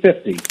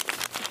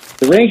 $14.50.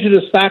 The range of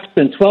the stock's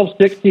been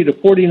 $12.60 to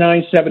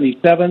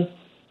 $49.77.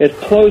 It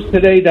closed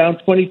today down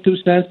 22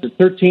 cents at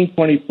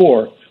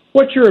 $13.24.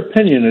 What's your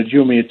opinion of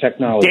Jumia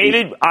Technology?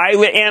 David, I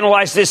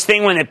analyzed this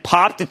thing when it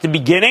popped at the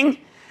beginning.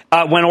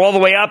 Went all the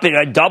way up,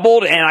 it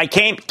doubled, and I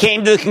came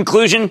to the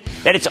conclusion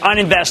that it's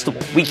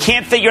uninvestable. We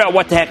can't figure out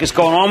what the heck is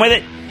going on with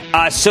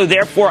it, so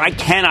therefore I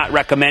cannot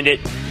recommend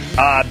it.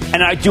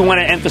 And I do want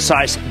to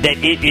emphasize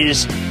that it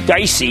is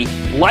dicey,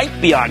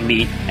 like Beyond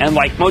Meat and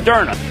like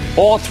Moderna.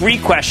 All three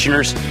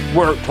questioners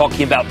were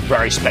talking about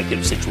very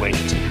speculative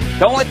situations.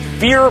 Don't let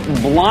fear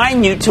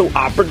blind you to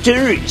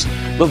opportunities.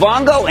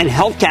 Livongo and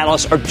Health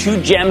Catalyst are two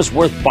gems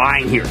worth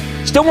buying here.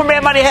 Still more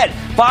Mad Money ahead.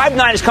 Five9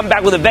 has come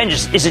back with a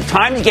vengeance. Is it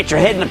time to get your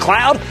head in the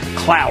cloud?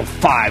 Cloud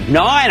Five9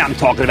 I'm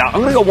talking about.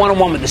 I'm going to go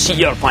one-on-one with the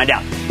CEO to find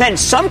out. Then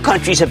some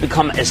countries have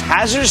become as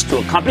hazardous to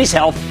a company's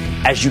health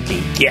as you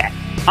can get.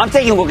 I'm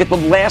taking a look at the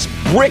last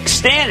brick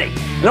standing.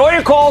 And all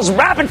your calls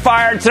rapid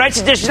fire in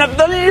tonight's edition of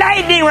the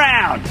Lightning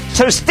Round.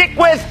 So stick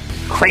with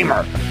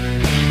Cramer.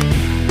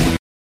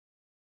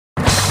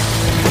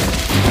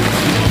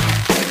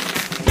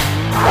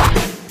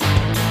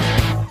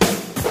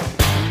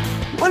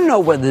 Want to know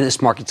whether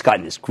this market's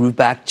gotten its groove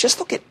back? Just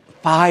look at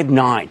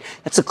Five9.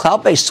 That's a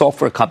cloud-based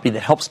software company that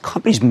helps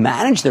companies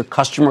manage their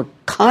customer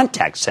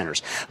contact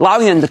centers,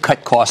 allowing them to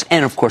cut costs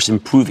and, of course,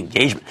 improve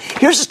engagement.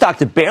 Here's a stock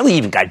that barely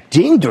even got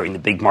dinged during the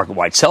big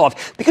market-wide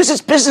sell-off because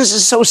its business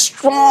is so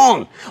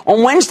strong.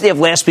 On Wednesday of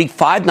last week,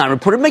 Five9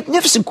 reported a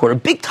magnificent quarter,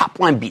 big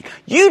top-line beat,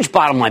 huge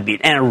bottom-line beat,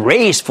 and a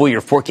raised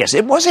full-year forecast.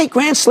 It was a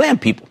grand slam,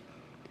 people.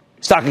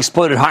 Stock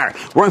exploded higher,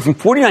 running from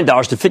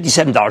 $49 to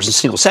 $57 in a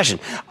single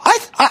session.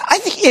 I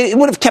think it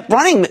would have kept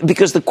running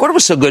because the quarter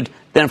was so good.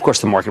 Then, of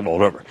course, the market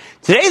rolled over.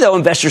 Today, though,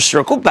 investors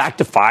circled back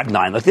to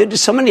Five9. Like they did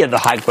so many of the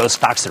high-growth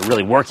stocks that are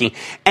really working,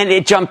 and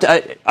it jumped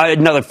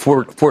another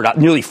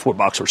nearly $4 or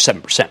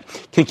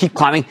 7%. Can it keep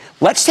climbing?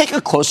 Let's take a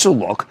closer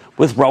look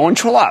with Rowan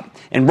Trollope.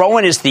 And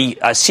Rowan is the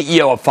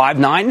CEO of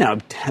Five9. Now,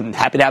 I'm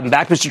happy to have him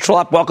back. Mr.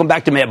 Trollope, welcome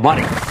back to Mad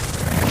Money.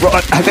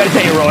 I've got to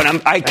tell you,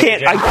 Rowan,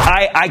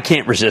 I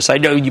can't resist. I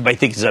know you might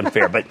think it's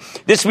unfair, but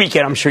this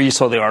weekend, I'm sure you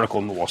saw the article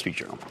in the Wall Street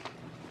Journal.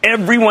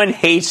 Everyone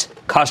hates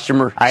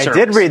customer service. I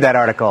did read that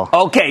article.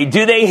 Okay,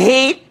 do they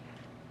hate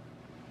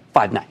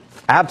Five9?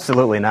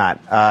 Absolutely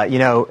not.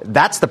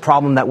 That's the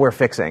problem that we're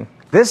fixing.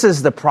 This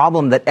is the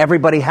problem that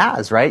everybody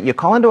has, right? You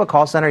call into a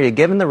call center, you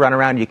give them the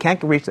runaround, you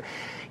can't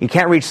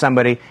reach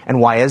somebody. And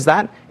why is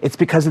that? It's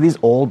because of these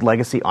old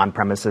legacy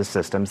on-premises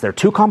systems. They're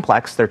too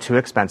complex, they're too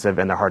expensive,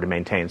 and they're hard to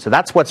maintain. So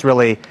that's what's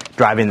really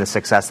driving the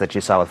success that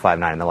you saw with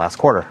Five9 in the last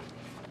quarter.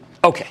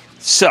 Okay,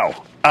 so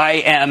I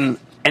am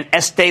an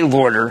Estee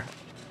Lauder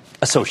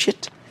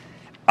associate.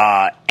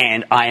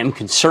 And I am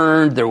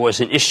concerned. There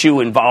was an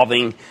issue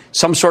involving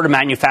some sort of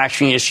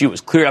manufacturing issue. It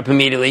was cleared up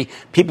immediately.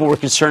 People were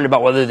concerned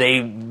about whether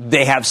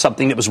they have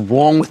something that was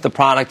wrong with the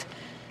product.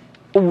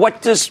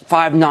 What does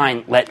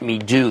Five9 let me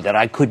do that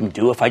I couldn't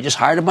do if I just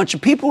hired a bunch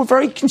of people who are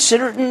very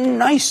considerate and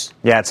nice?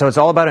 Yeah, so it's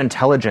all about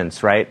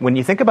intelligence, right? When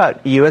you think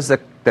about you as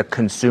the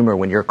consumer,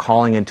 when you're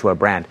calling into a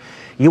brand,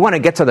 you want to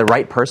get to the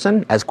right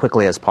person as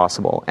quickly as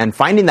possible. And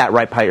finding that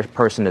right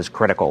person is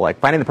critical, like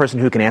finding the person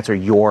who can answer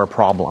your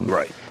problem.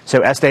 Right. So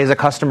Estee is a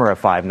customer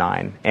of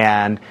Five9.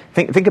 And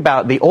think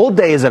about the old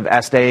days of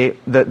Estee,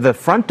 the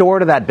front door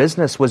to that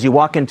business was you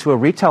walk into a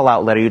retail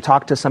outlet or you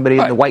talk to somebody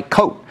in the white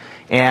coat.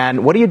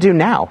 And what do you do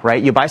now,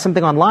 right? You buy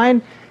something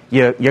online,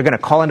 you're going to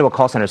call into a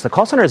call center. So the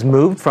call center has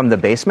moved from the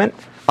basement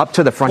up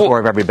to the front door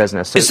of every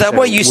business. So, is that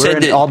why you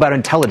said all about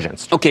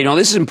intelligence? Okay, no,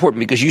 this is important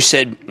because you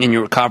said in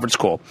your conference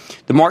call,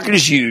 the market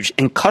is huge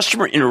and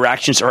customer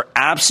interactions are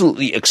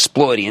absolutely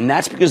exploding. And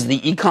that's because of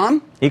the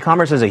e-com?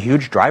 E-commerce is a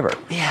huge driver.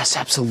 Yes,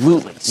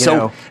 absolutely.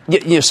 So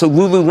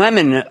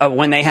Lululemon,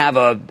 when they have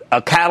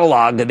a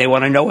catalog that they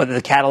want to know whether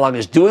the catalog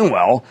is doing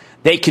well,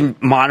 they can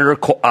monitor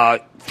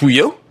through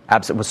you?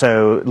 Absolutely.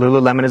 So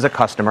Lululemon is a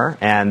customer,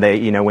 and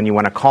they, when you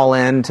want to call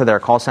in to their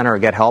call center or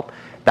get help,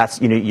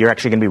 that's, you're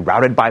actually going to be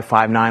routed by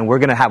Five9. We're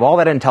going to have all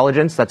that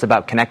intelligence that's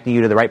about connecting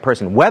you to the right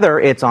person, whether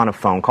it's on a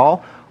phone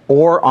call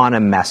or on a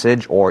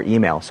message or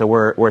email. So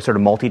we're sort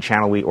of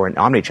multi-channel or an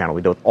omni-channel.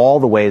 We do all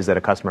the ways that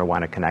a customer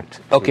want to connect.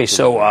 Okay,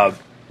 so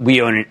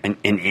we own an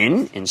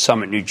inn in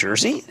Summit, New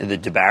Jersey, the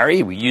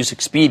DeBarry. We use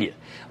Expedia.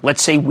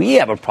 Let's say we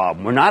have a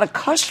problem. We're not a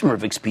customer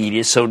of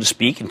Expedia, so to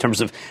speak, in terms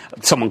of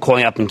someone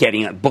calling up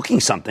and booking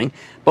something,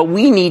 but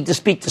we need to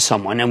speak to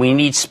someone, and we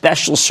need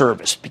special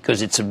service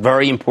because it's a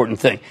very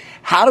important thing.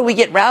 How do we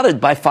get routed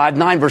by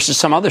Five9 versus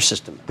some other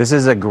system? This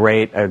is a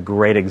great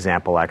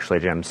example, actually,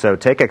 Jim. So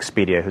take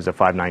Expedia, who's a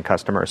Five9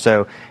 customer.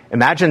 So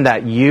imagine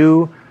that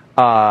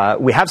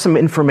we have some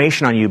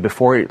information on you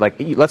before, like,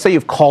 let's say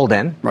you've called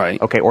in,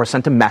 right? Okay, or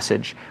sent a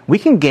message. We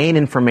can gain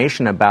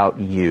information about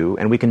you,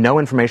 and we can know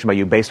information about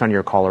you based on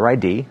your caller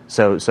ID.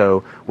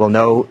 So we'll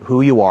know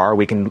who you are.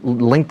 We can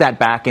link that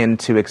back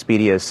into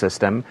Expedia's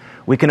system.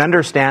 We can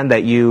understand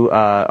that you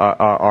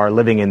are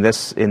living in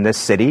this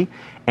city,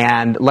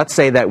 and let's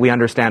say that we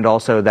understand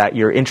also that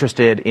you're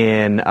interested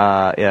in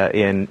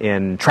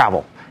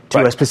travel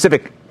to a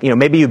specific.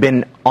 Maybe you've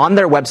been on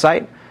their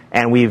website.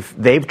 And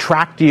they've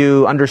tracked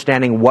you,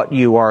 understanding what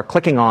you are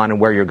clicking on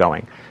and where you're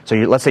going. So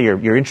let's say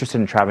you're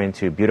interested in traveling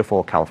to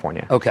beautiful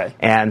California. Okay.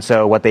 And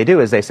so what they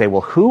do is they say,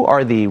 well, who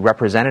are the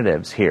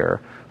representatives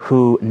here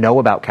who know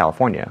about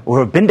California or who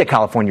have been to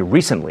California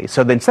recently?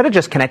 So instead of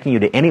just connecting you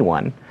to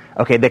anyone,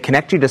 okay, they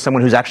connect you to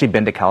someone who's actually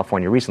been to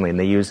California recently, and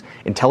they use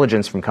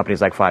intelligence from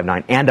companies like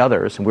Five9 and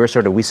others, and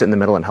we sit in the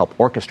middle and help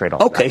orchestrate all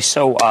that. Okay,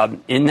 so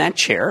in that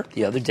chair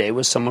the other day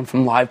was someone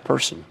from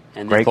LivePerson,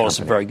 and they told us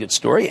a very good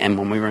story, and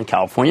when we were in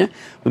California,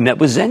 we met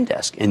with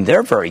Zendesk, and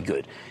they're very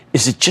good.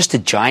 Is it just a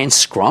giant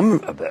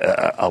scrum,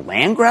 a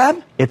land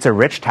grab? It's a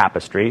rich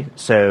tapestry.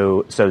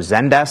 So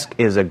Zendesk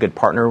is a good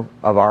partner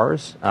of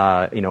ours.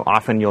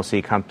 Often you'll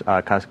see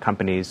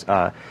companies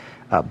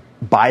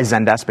buy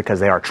Zendesk because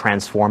they are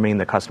transforming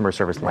the customer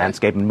service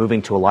landscape and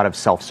moving to a lot of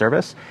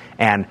self-service.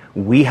 And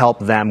we help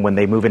them when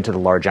they move into the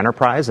large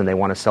enterprise and they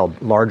want to sell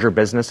larger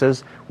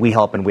businesses. We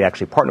help, and we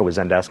actually partner with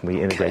Zendesk, and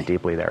we integrate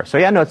deeply there. So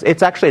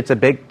it's a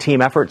big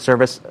team effort.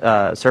 Service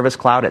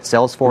Cloud at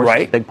Salesforce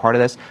is a big part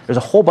of this. There's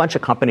a whole bunch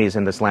of companies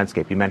in this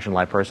landscape. You mentioned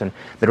LivePerson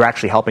that are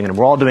actually helping, and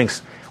we're all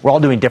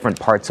doing different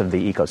parts of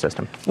the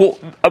ecosystem. Well,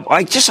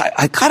 I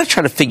kind of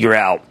try to figure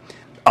out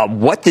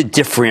what the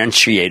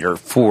differentiator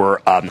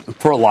for a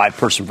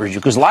LivePerson version,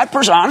 because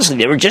LivePerson, honestly,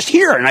 they were just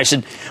here, and I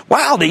said,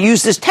 wow, they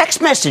use this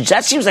text message.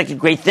 That seems like a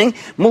great thing.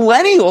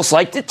 Millennials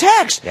like to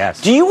text.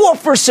 Yes. Do you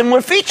offer a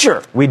similar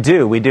feature? We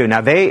do.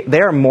 Now, they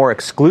are more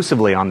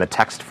exclusively on the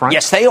text front.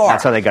 Yes, they are.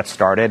 That's how they got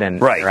started,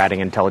 and they're adding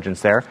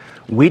intelligence there.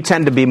 We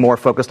tend to be more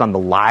focused on the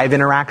live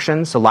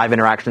interactions, so live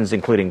interactions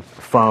including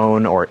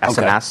phone or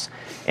SMS. Okay.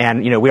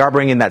 And, we are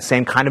bringing that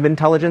same kind of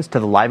intelligence to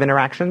the live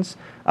interactions.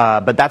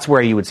 But that's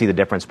where you would see the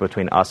difference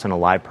between us and a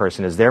live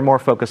person is they're more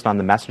focused on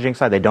the messaging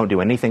side. They don't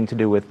do anything to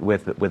do with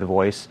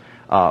voice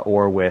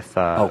or with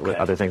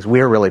other things.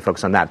 We're really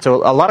focused on that. So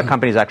a lot of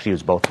companies actually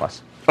use both of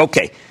us.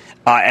 Okay.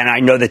 And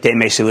I know that they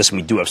may say, listen,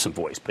 we do have some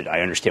voice, but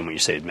I understand when you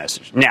say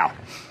message. Now,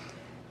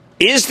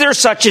 is there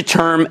such a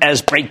term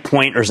as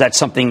breakpoint, or is that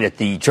something that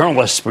the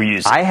journalists were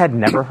using? I had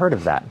never heard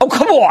of that. Oh,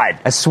 come on.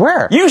 I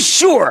swear. You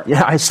sure?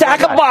 Yeah, I swear.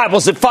 Stack of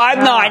Bibles at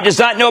 5'9" does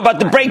not know about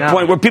the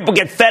breakpoint where people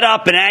get fed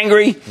up and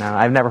angry. No,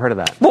 I've never heard of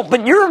that. Well,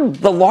 but you're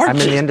the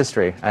largest. I'm in the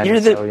industry.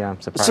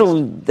 I'm surprised.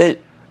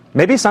 So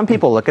maybe some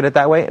people look at it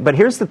that way, but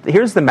here's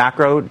the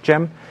macro,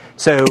 Jim.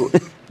 So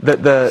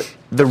the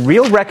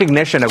real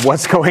recognition of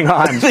what's going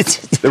on,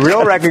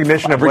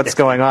 what's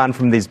going on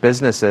from these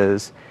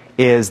businesses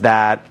is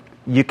that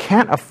you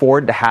can't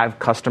afford to have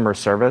customer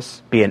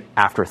service be an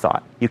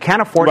afterthought. You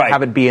can't afford to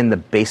have it be in the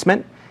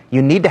basement.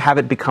 You need to have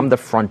it become the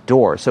front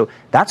door. So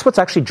that's what's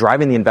actually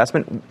driving the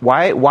investment.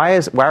 Why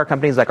are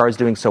companies like ours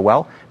doing so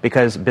well?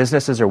 Because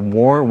businesses are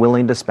more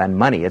willing to spend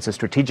money. It's a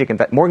strategic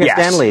investment. Morgan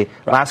Stanley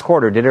last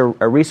quarter did a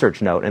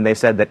research note, and they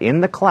said that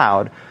in the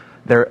cloud,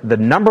 the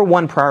number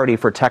one priority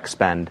for tech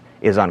spend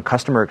is on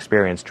customer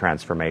experience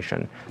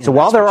transformation. So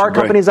while there are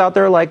companies out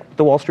there like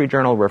the Wall Street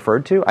Journal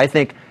referred to, I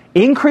think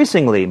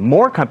increasingly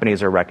more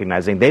companies are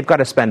recognizing they've got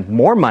to spend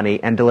more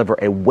money and deliver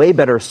a way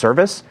better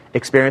service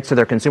experience to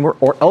their consumer,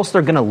 or else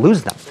they're going to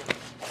lose them.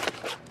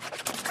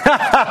 All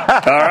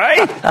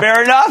right,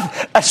 fair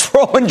enough. That's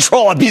Rowan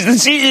Trollope. He's the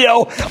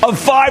CEO of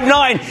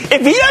Five9.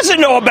 If he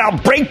doesn't know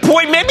about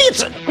breakpoint, maybe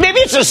it's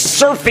a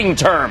surfing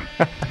term.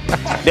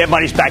 That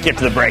money's back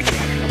after the break.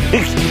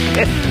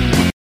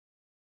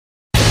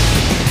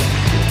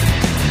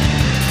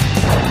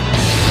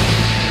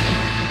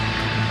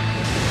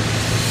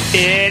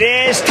 It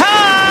is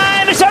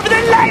time. It's over the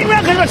lightning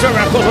round.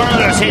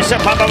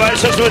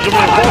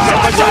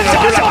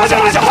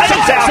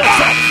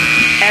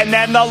 And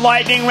then the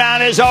lightning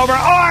round is over.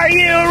 Are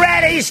you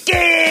ready,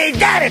 Ski?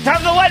 Got it. Time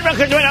for the lightning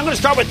round. I'm going to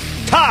start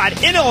with Todd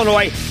in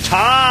Illinois.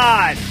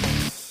 Todd.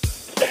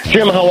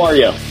 Jim, how are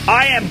you?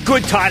 I am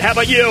good, Todd. How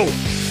about you?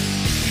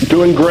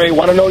 Doing great.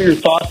 Want to know your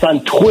thoughts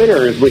on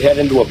Twitter as we head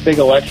into a big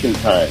election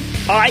time?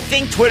 I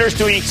think Twitter's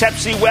doing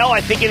exceptionally well.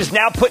 I think it is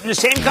now put in the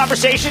same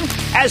conversation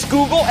as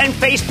Google and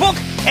Facebook,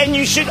 and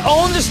you should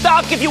own the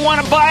stock if you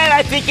want to buy it.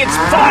 I think it's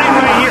fine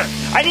right here.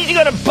 I need to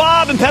go to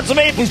Bob in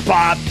Pennsylvania. Please,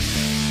 Bob.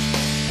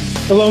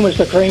 Hello,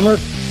 Mr. Kramer.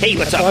 Hey,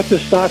 what's up? I bought the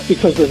stock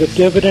because of the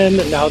dividend,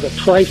 and now the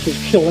price is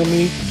killing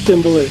me.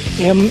 Symbol is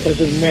M as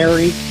in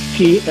Mary,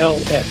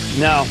 TLX.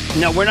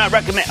 No, we're not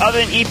recommending. Other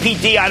than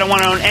EPD, I don't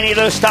want to own any of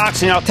those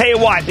stocks, and I'll tell you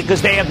why.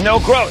 Because they have no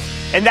growth.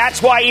 And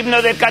that's why, even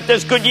though they've got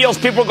those good yields,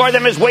 people regard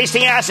them as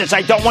wasting assets.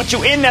 I don't want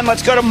you in them.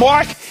 Let's go to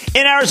Mark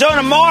in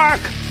Arizona.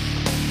 Mark.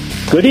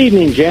 Good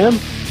evening, Jim.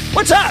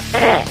 What's up?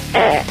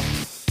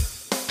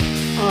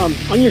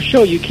 On your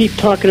show, you keep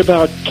talking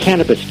about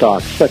cannabis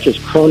stocks such as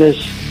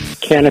Cronus,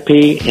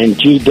 Canopy, and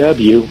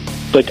GW,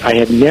 but I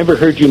have never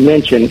heard you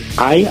mention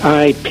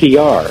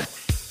IIPR,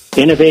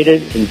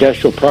 Innovative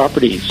Industrial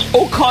Properties.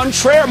 Au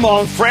contraire,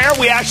 mon frere.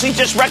 We actually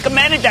just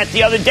recommended that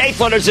the other day.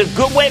 Thought it was a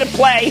good way to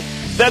play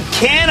the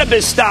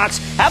cannabis stocks.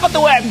 How about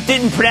the way I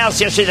didn't pronounce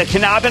yesterday, the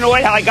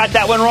cannabinoid, how I got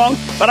that one wrong,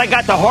 but I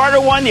got the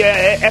harder one, the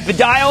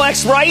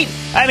Epidiolex, right?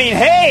 I mean,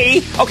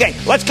 hey. Okay,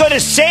 let's go to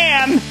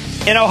Sam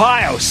in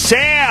Ohio.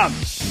 Sam.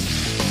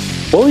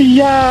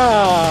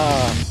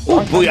 Booyah!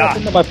 Ooh,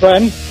 booyah. My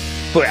friend.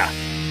 Booyah.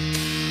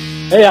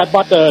 Hey, I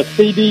bought the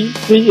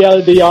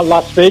CLDR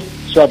last week.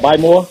 Should I buy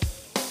more?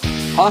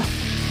 Huh?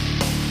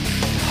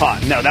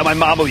 No, that my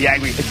mom will be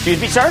angry. Excuse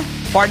me, sir?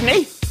 Pardon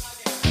me?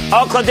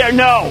 Oh, Claudette,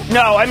 no.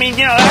 I mean,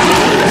 they're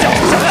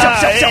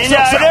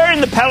in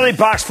the penalty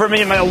box for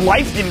me in my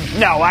life.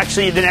 No,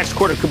 actually, the next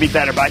quarter could be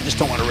better, but I just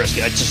don't want to risk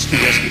it. It's just too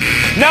risky.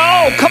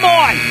 No, come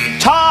on.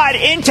 Todd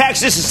in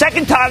Texas, the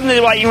second time in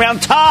the lightning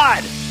round.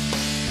 Todd.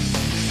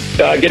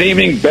 Good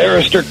evening,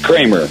 Barrister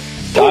Cramer.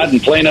 Todd in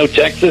Plano,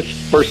 Texas,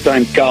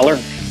 first-time caller.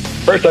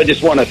 First, I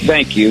just want to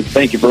thank you.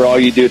 Thank you for all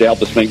you do to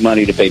help us make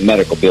money to pay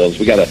medical bills.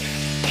 We got a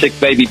sick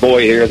baby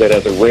boy here that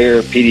has a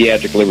rare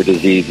pediatric liver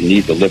disease and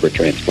needs a liver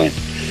transplant.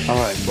 All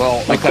right.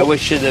 Well, I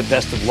wish you the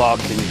best of luck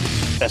and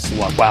best of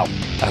luck. Wow.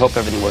 I hope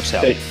everything works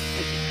out.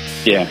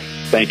 Yeah.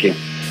 Thank you.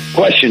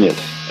 Question is,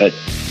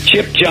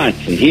 Chip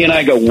Johnson, he and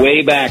I go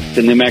way back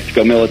to New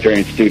Mexico Military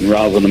Institute in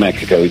Roswell, New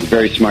Mexico. He's a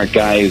very smart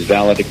guy. He's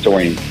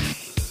valedictorian.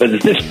 But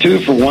is this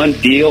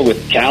 2-for-1 deal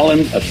with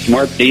Callan a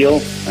smart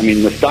deal? I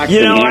mean, the stock's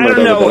been hammered. I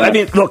don't know. I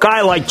mean, look,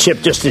 I like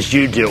Chip just as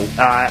you do.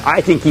 I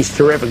think he's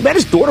terrific. Met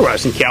his daughter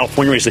was in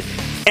California recently.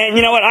 And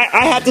you know what?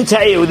 I have to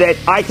tell you that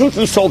I think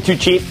he sold too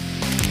cheap.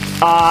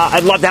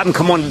 I'd love to have him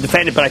come on to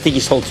defend it, but I think he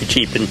sold too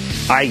cheap. And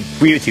I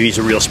agree with you. He's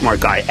a real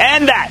smart guy.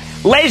 And that,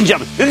 ladies and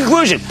gentlemen, the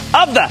conclusion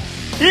of the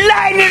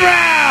Lightning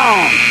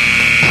Round.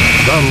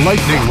 The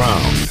Lightning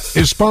Round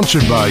is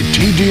sponsored by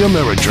TD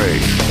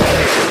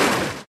Ameritrade.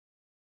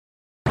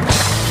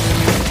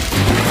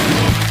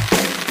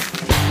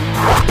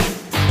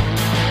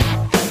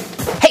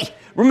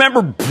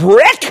 Remember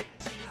BRIC?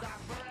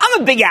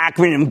 I'm a big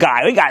acronym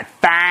guy. We got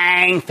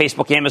FANG,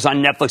 Facebook,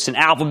 Amazon, Netflix, and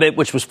Alphabet,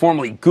 which was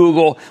formerly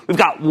Google. We've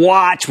got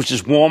WATCH, which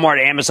is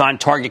Walmart, Amazon,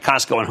 Target,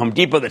 Costco, and Home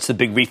Depot. That's the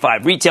big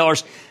V5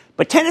 retailers.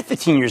 But 10 to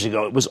 15 years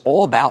ago, it was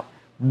all about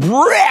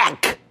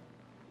BRIC.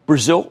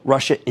 Brazil,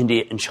 Russia,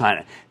 India, and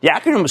China. The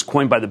acronym was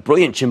coined by the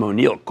brilliant Jim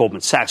O'Neill at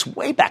Goldman Sachs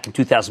way back in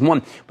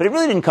 2001, but it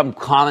really didn't come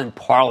common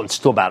parlance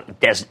until about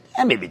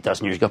maybe a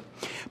dozen years ago.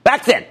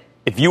 Back then,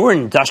 if you were an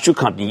industrial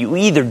company, you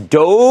either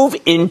dove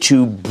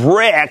into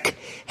BRIC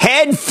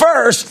head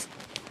first,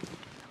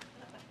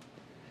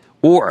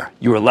 or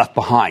you were left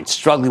behind,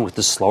 struggling with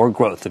the slower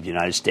growth of the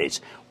United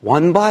States.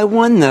 One by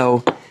one,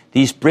 though,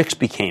 these BRICs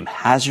became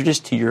hazardous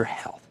to your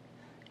health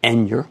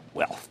and your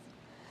wealth.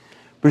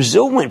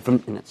 Brazil went from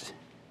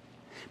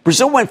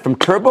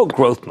turbo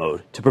growth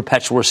mode to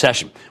perpetual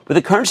recession, with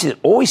a currency that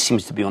always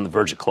seems to be on the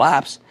verge of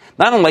collapse,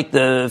 not unlike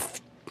the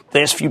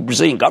last few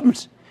Brazilian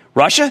governments.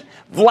 Russia?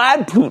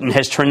 Vlad Putin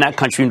has turned that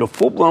country into a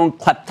full-blown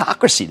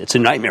kleptocracy that's a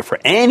nightmare for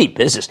any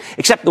business,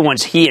 except the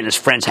ones he and his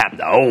friends happen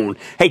to own.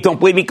 Hey, don't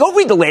believe me? Go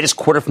read the latest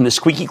quarter from the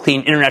squeaky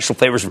clean international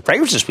flavors and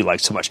fragrances we like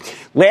so much.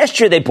 Last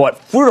year, they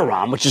bought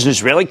Fruitarom, which is an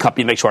Israeli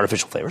company that makes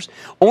artificial flavors,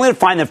 only to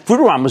find that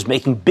Fruitarom was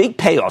making big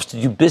payoffs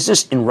to do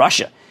business in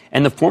Russia,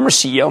 and the former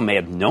CEO may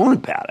have known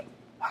about it.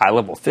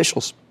 High-level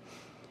officials.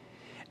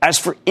 As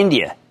for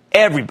India,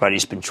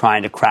 everybody's been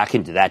trying to crack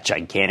into that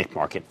gigantic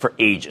market for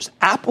ages.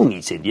 Apple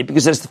needs India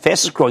because it's the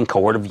fastest growing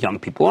cohort of young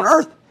people on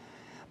earth.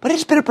 But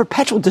it's been a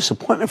perpetual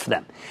disappointment for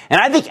them.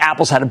 And I think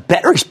Apple's had a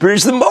better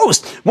experience than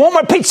most.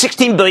 Walmart paid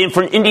 $16 billion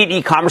for an Indian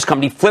e-commerce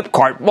company,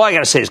 Flipkart. Well, I got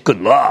to say, it's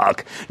good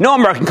luck. No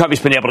American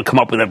company's been able to come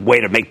up with a way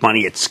to make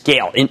money at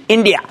scale in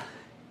India.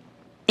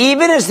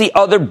 Even as the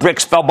other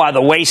bricks fell by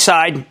the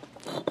wayside,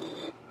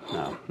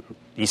 no,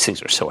 these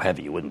things are so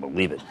heavy you wouldn't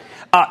believe it.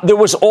 There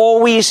was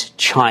always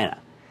China.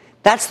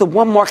 That's the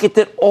one market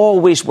that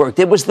always worked.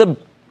 It was the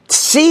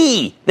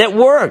sea that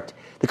worked.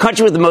 The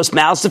country with the most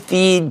mouths to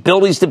feed,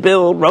 buildings to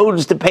build,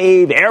 roads to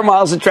pave, air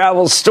miles to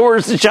travel,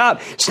 stores to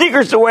shop,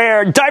 sneakers to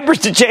wear, diapers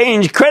to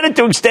change, credit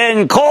to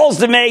extend, calls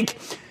to make.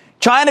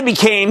 China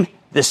became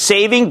the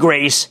saving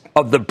grace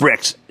of the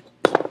BRICS.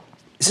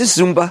 Is this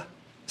Zumba?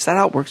 Is that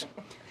how it works?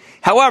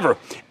 However,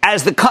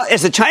 as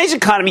the Chinese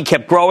economy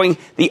kept growing,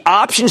 the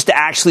options to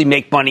actually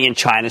make money in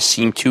China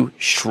seemed to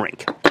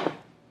shrink.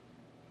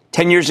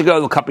 10 years ago,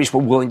 the companies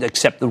were willing to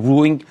accept the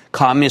ruling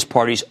Communist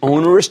Party's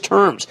onerous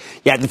terms.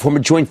 You had to form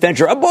a joint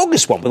venture, a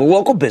bogus one, with a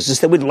local business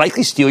that would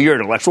likely steal your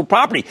intellectual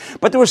property.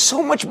 But there was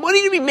so much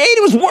money to be made,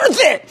 it was worth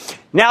it.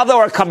 Now, though,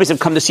 our companies have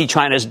come to see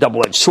China as a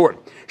double-edged sword.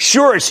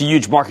 Sure, it's a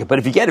huge market, but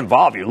if you get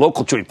involved, your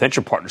local joint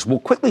venture partners will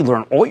quickly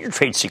learn all your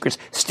trade secrets,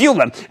 steal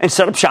them, and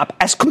set up shop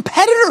as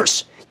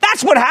competitors.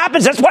 That's what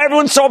happens. That's why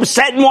everyone's so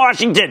upset in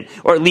Washington,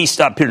 or at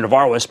least Peter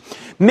Navarro was.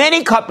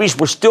 Many companies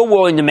were still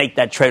willing to make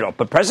that trade-off,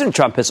 but President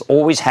Trump has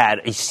always had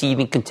a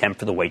seething contempt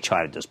for the way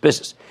China does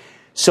business.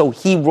 So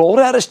he rolled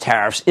out his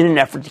tariffs in an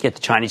effort to get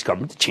the Chinese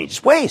government to change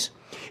its ways.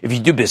 If you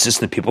do business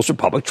in the People's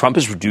Republic, Trump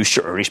has reduced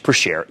your earnings per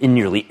share in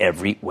nearly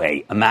every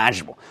way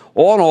imaginable.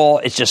 All in all,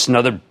 it's just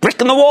another brick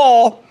in the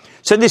wall.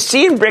 So the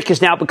C in BRIC has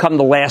now become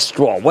the last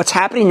straw. What's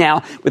happening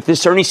now with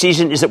this earnings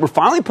season is that we're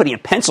finally putting a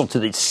pencil to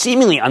the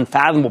seemingly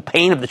unfathomable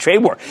pain of the trade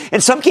war.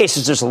 In some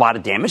cases, there's a lot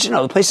of damage. In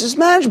other places, it's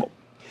manageable.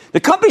 The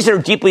companies that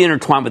are deeply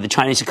intertwined with the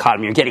Chinese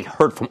economy are getting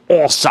hurt from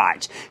all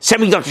sides.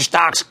 Semiconductor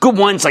stocks, good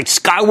ones like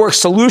Skyworks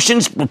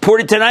Solutions,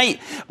 reported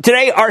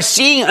today, are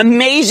seeing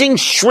amazing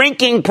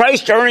shrinking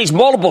price-to-earnings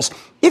multiples,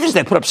 even as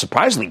they put up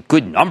surprisingly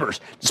good numbers,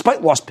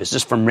 despite lost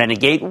business from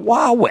renegade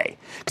Huawei.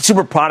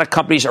 Consumer product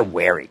companies are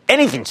wary.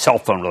 Anything cell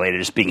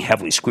phone-related is being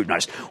heavily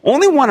scrutinized.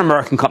 Only one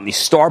American company,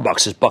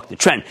 Starbucks, has bucked the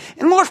trend,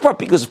 in large part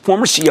because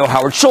former CEO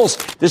Howard Schultz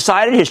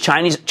decided his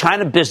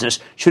China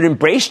business should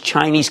embrace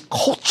Chinese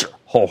culture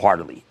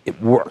wholeheartedly.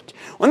 It worked.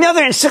 On the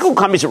other hand, cyclical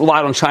companies that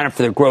relied on China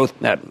for their growth,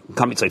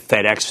 companies like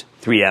FedEx,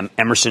 3M,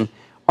 Emerson,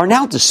 are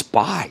now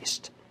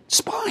despised.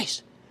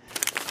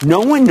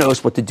 No one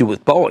knows what to do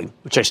with Boeing,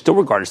 which I still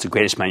regard as the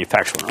greatest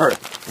manufacturer on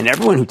earth. And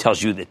everyone who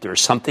tells you that there is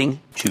something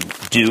to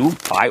do,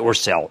 buy, or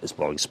sell is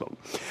blowing smoke.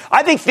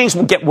 I think things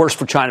will get worse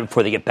for China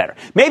before they get better.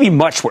 Maybe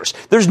much worse.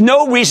 There's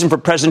no reason for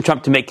President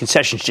Trump to make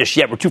concessions just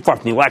yet. We're too far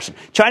from the election.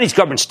 Chinese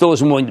government still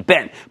isn't willing to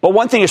bend. But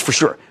one thing is for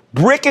sure.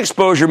 BRIC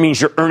exposure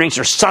means your earnings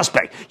are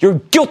suspect. You're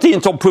guilty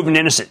until proven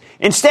innocent.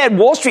 Instead,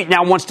 Wall Street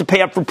now wants to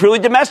pay up for purely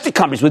domestic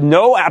companies with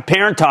no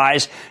apparent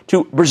ties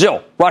to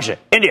Brazil, Russia,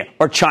 India,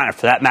 or China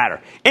for that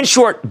matter. In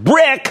short,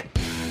 BRIC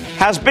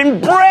has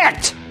been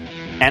bricked.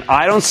 And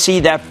I don't see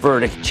that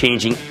verdict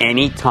changing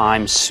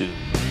anytime soon.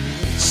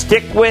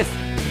 Stick with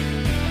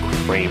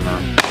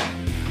Cramer.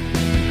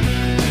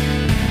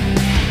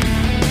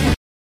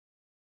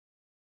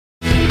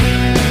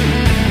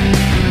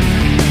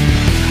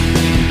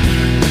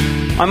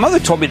 My mother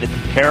told me the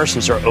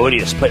comparisons are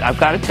odious, but I've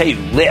got to tell you,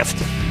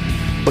 Lyft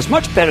was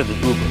much better than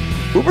Uber.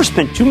 Uber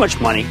spent too much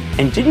money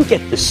and didn't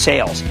get the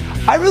sales.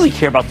 I really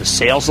care about the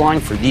sales line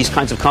for these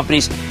kinds of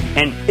companies,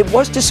 and it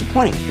was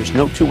disappointing. There's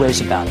no two ways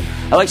about it.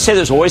 I like to say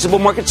there's always a bull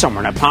market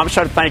somewhere, and I promise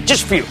I'll find it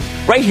just for you,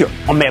 right here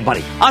on Mad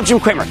Money. I'm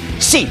Jim Cramer.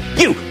 See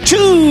you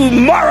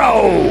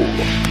tomorrow!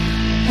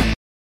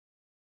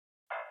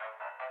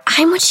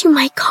 I'm what you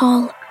might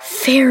call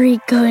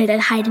very good at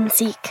hide and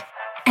seek.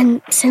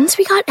 And since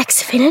we got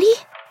Xfinity,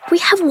 we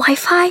have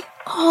Wi-Fi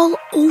all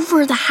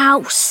over the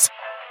house,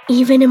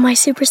 even in my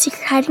super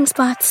secret hiding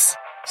spots.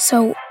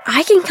 So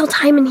I can kill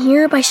time in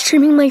here by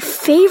streaming my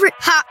favorite...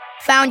 Ha!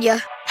 Found you.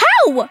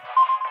 How?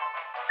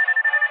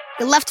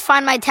 You left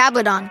Find My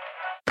tablet on.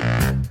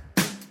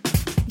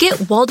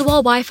 Get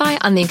wall-to-wall Wi-Fi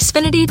on the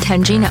Xfinity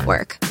 10G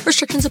network.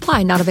 Restrictions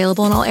apply. Not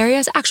available in all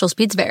areas. Actual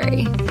speeds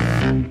vary.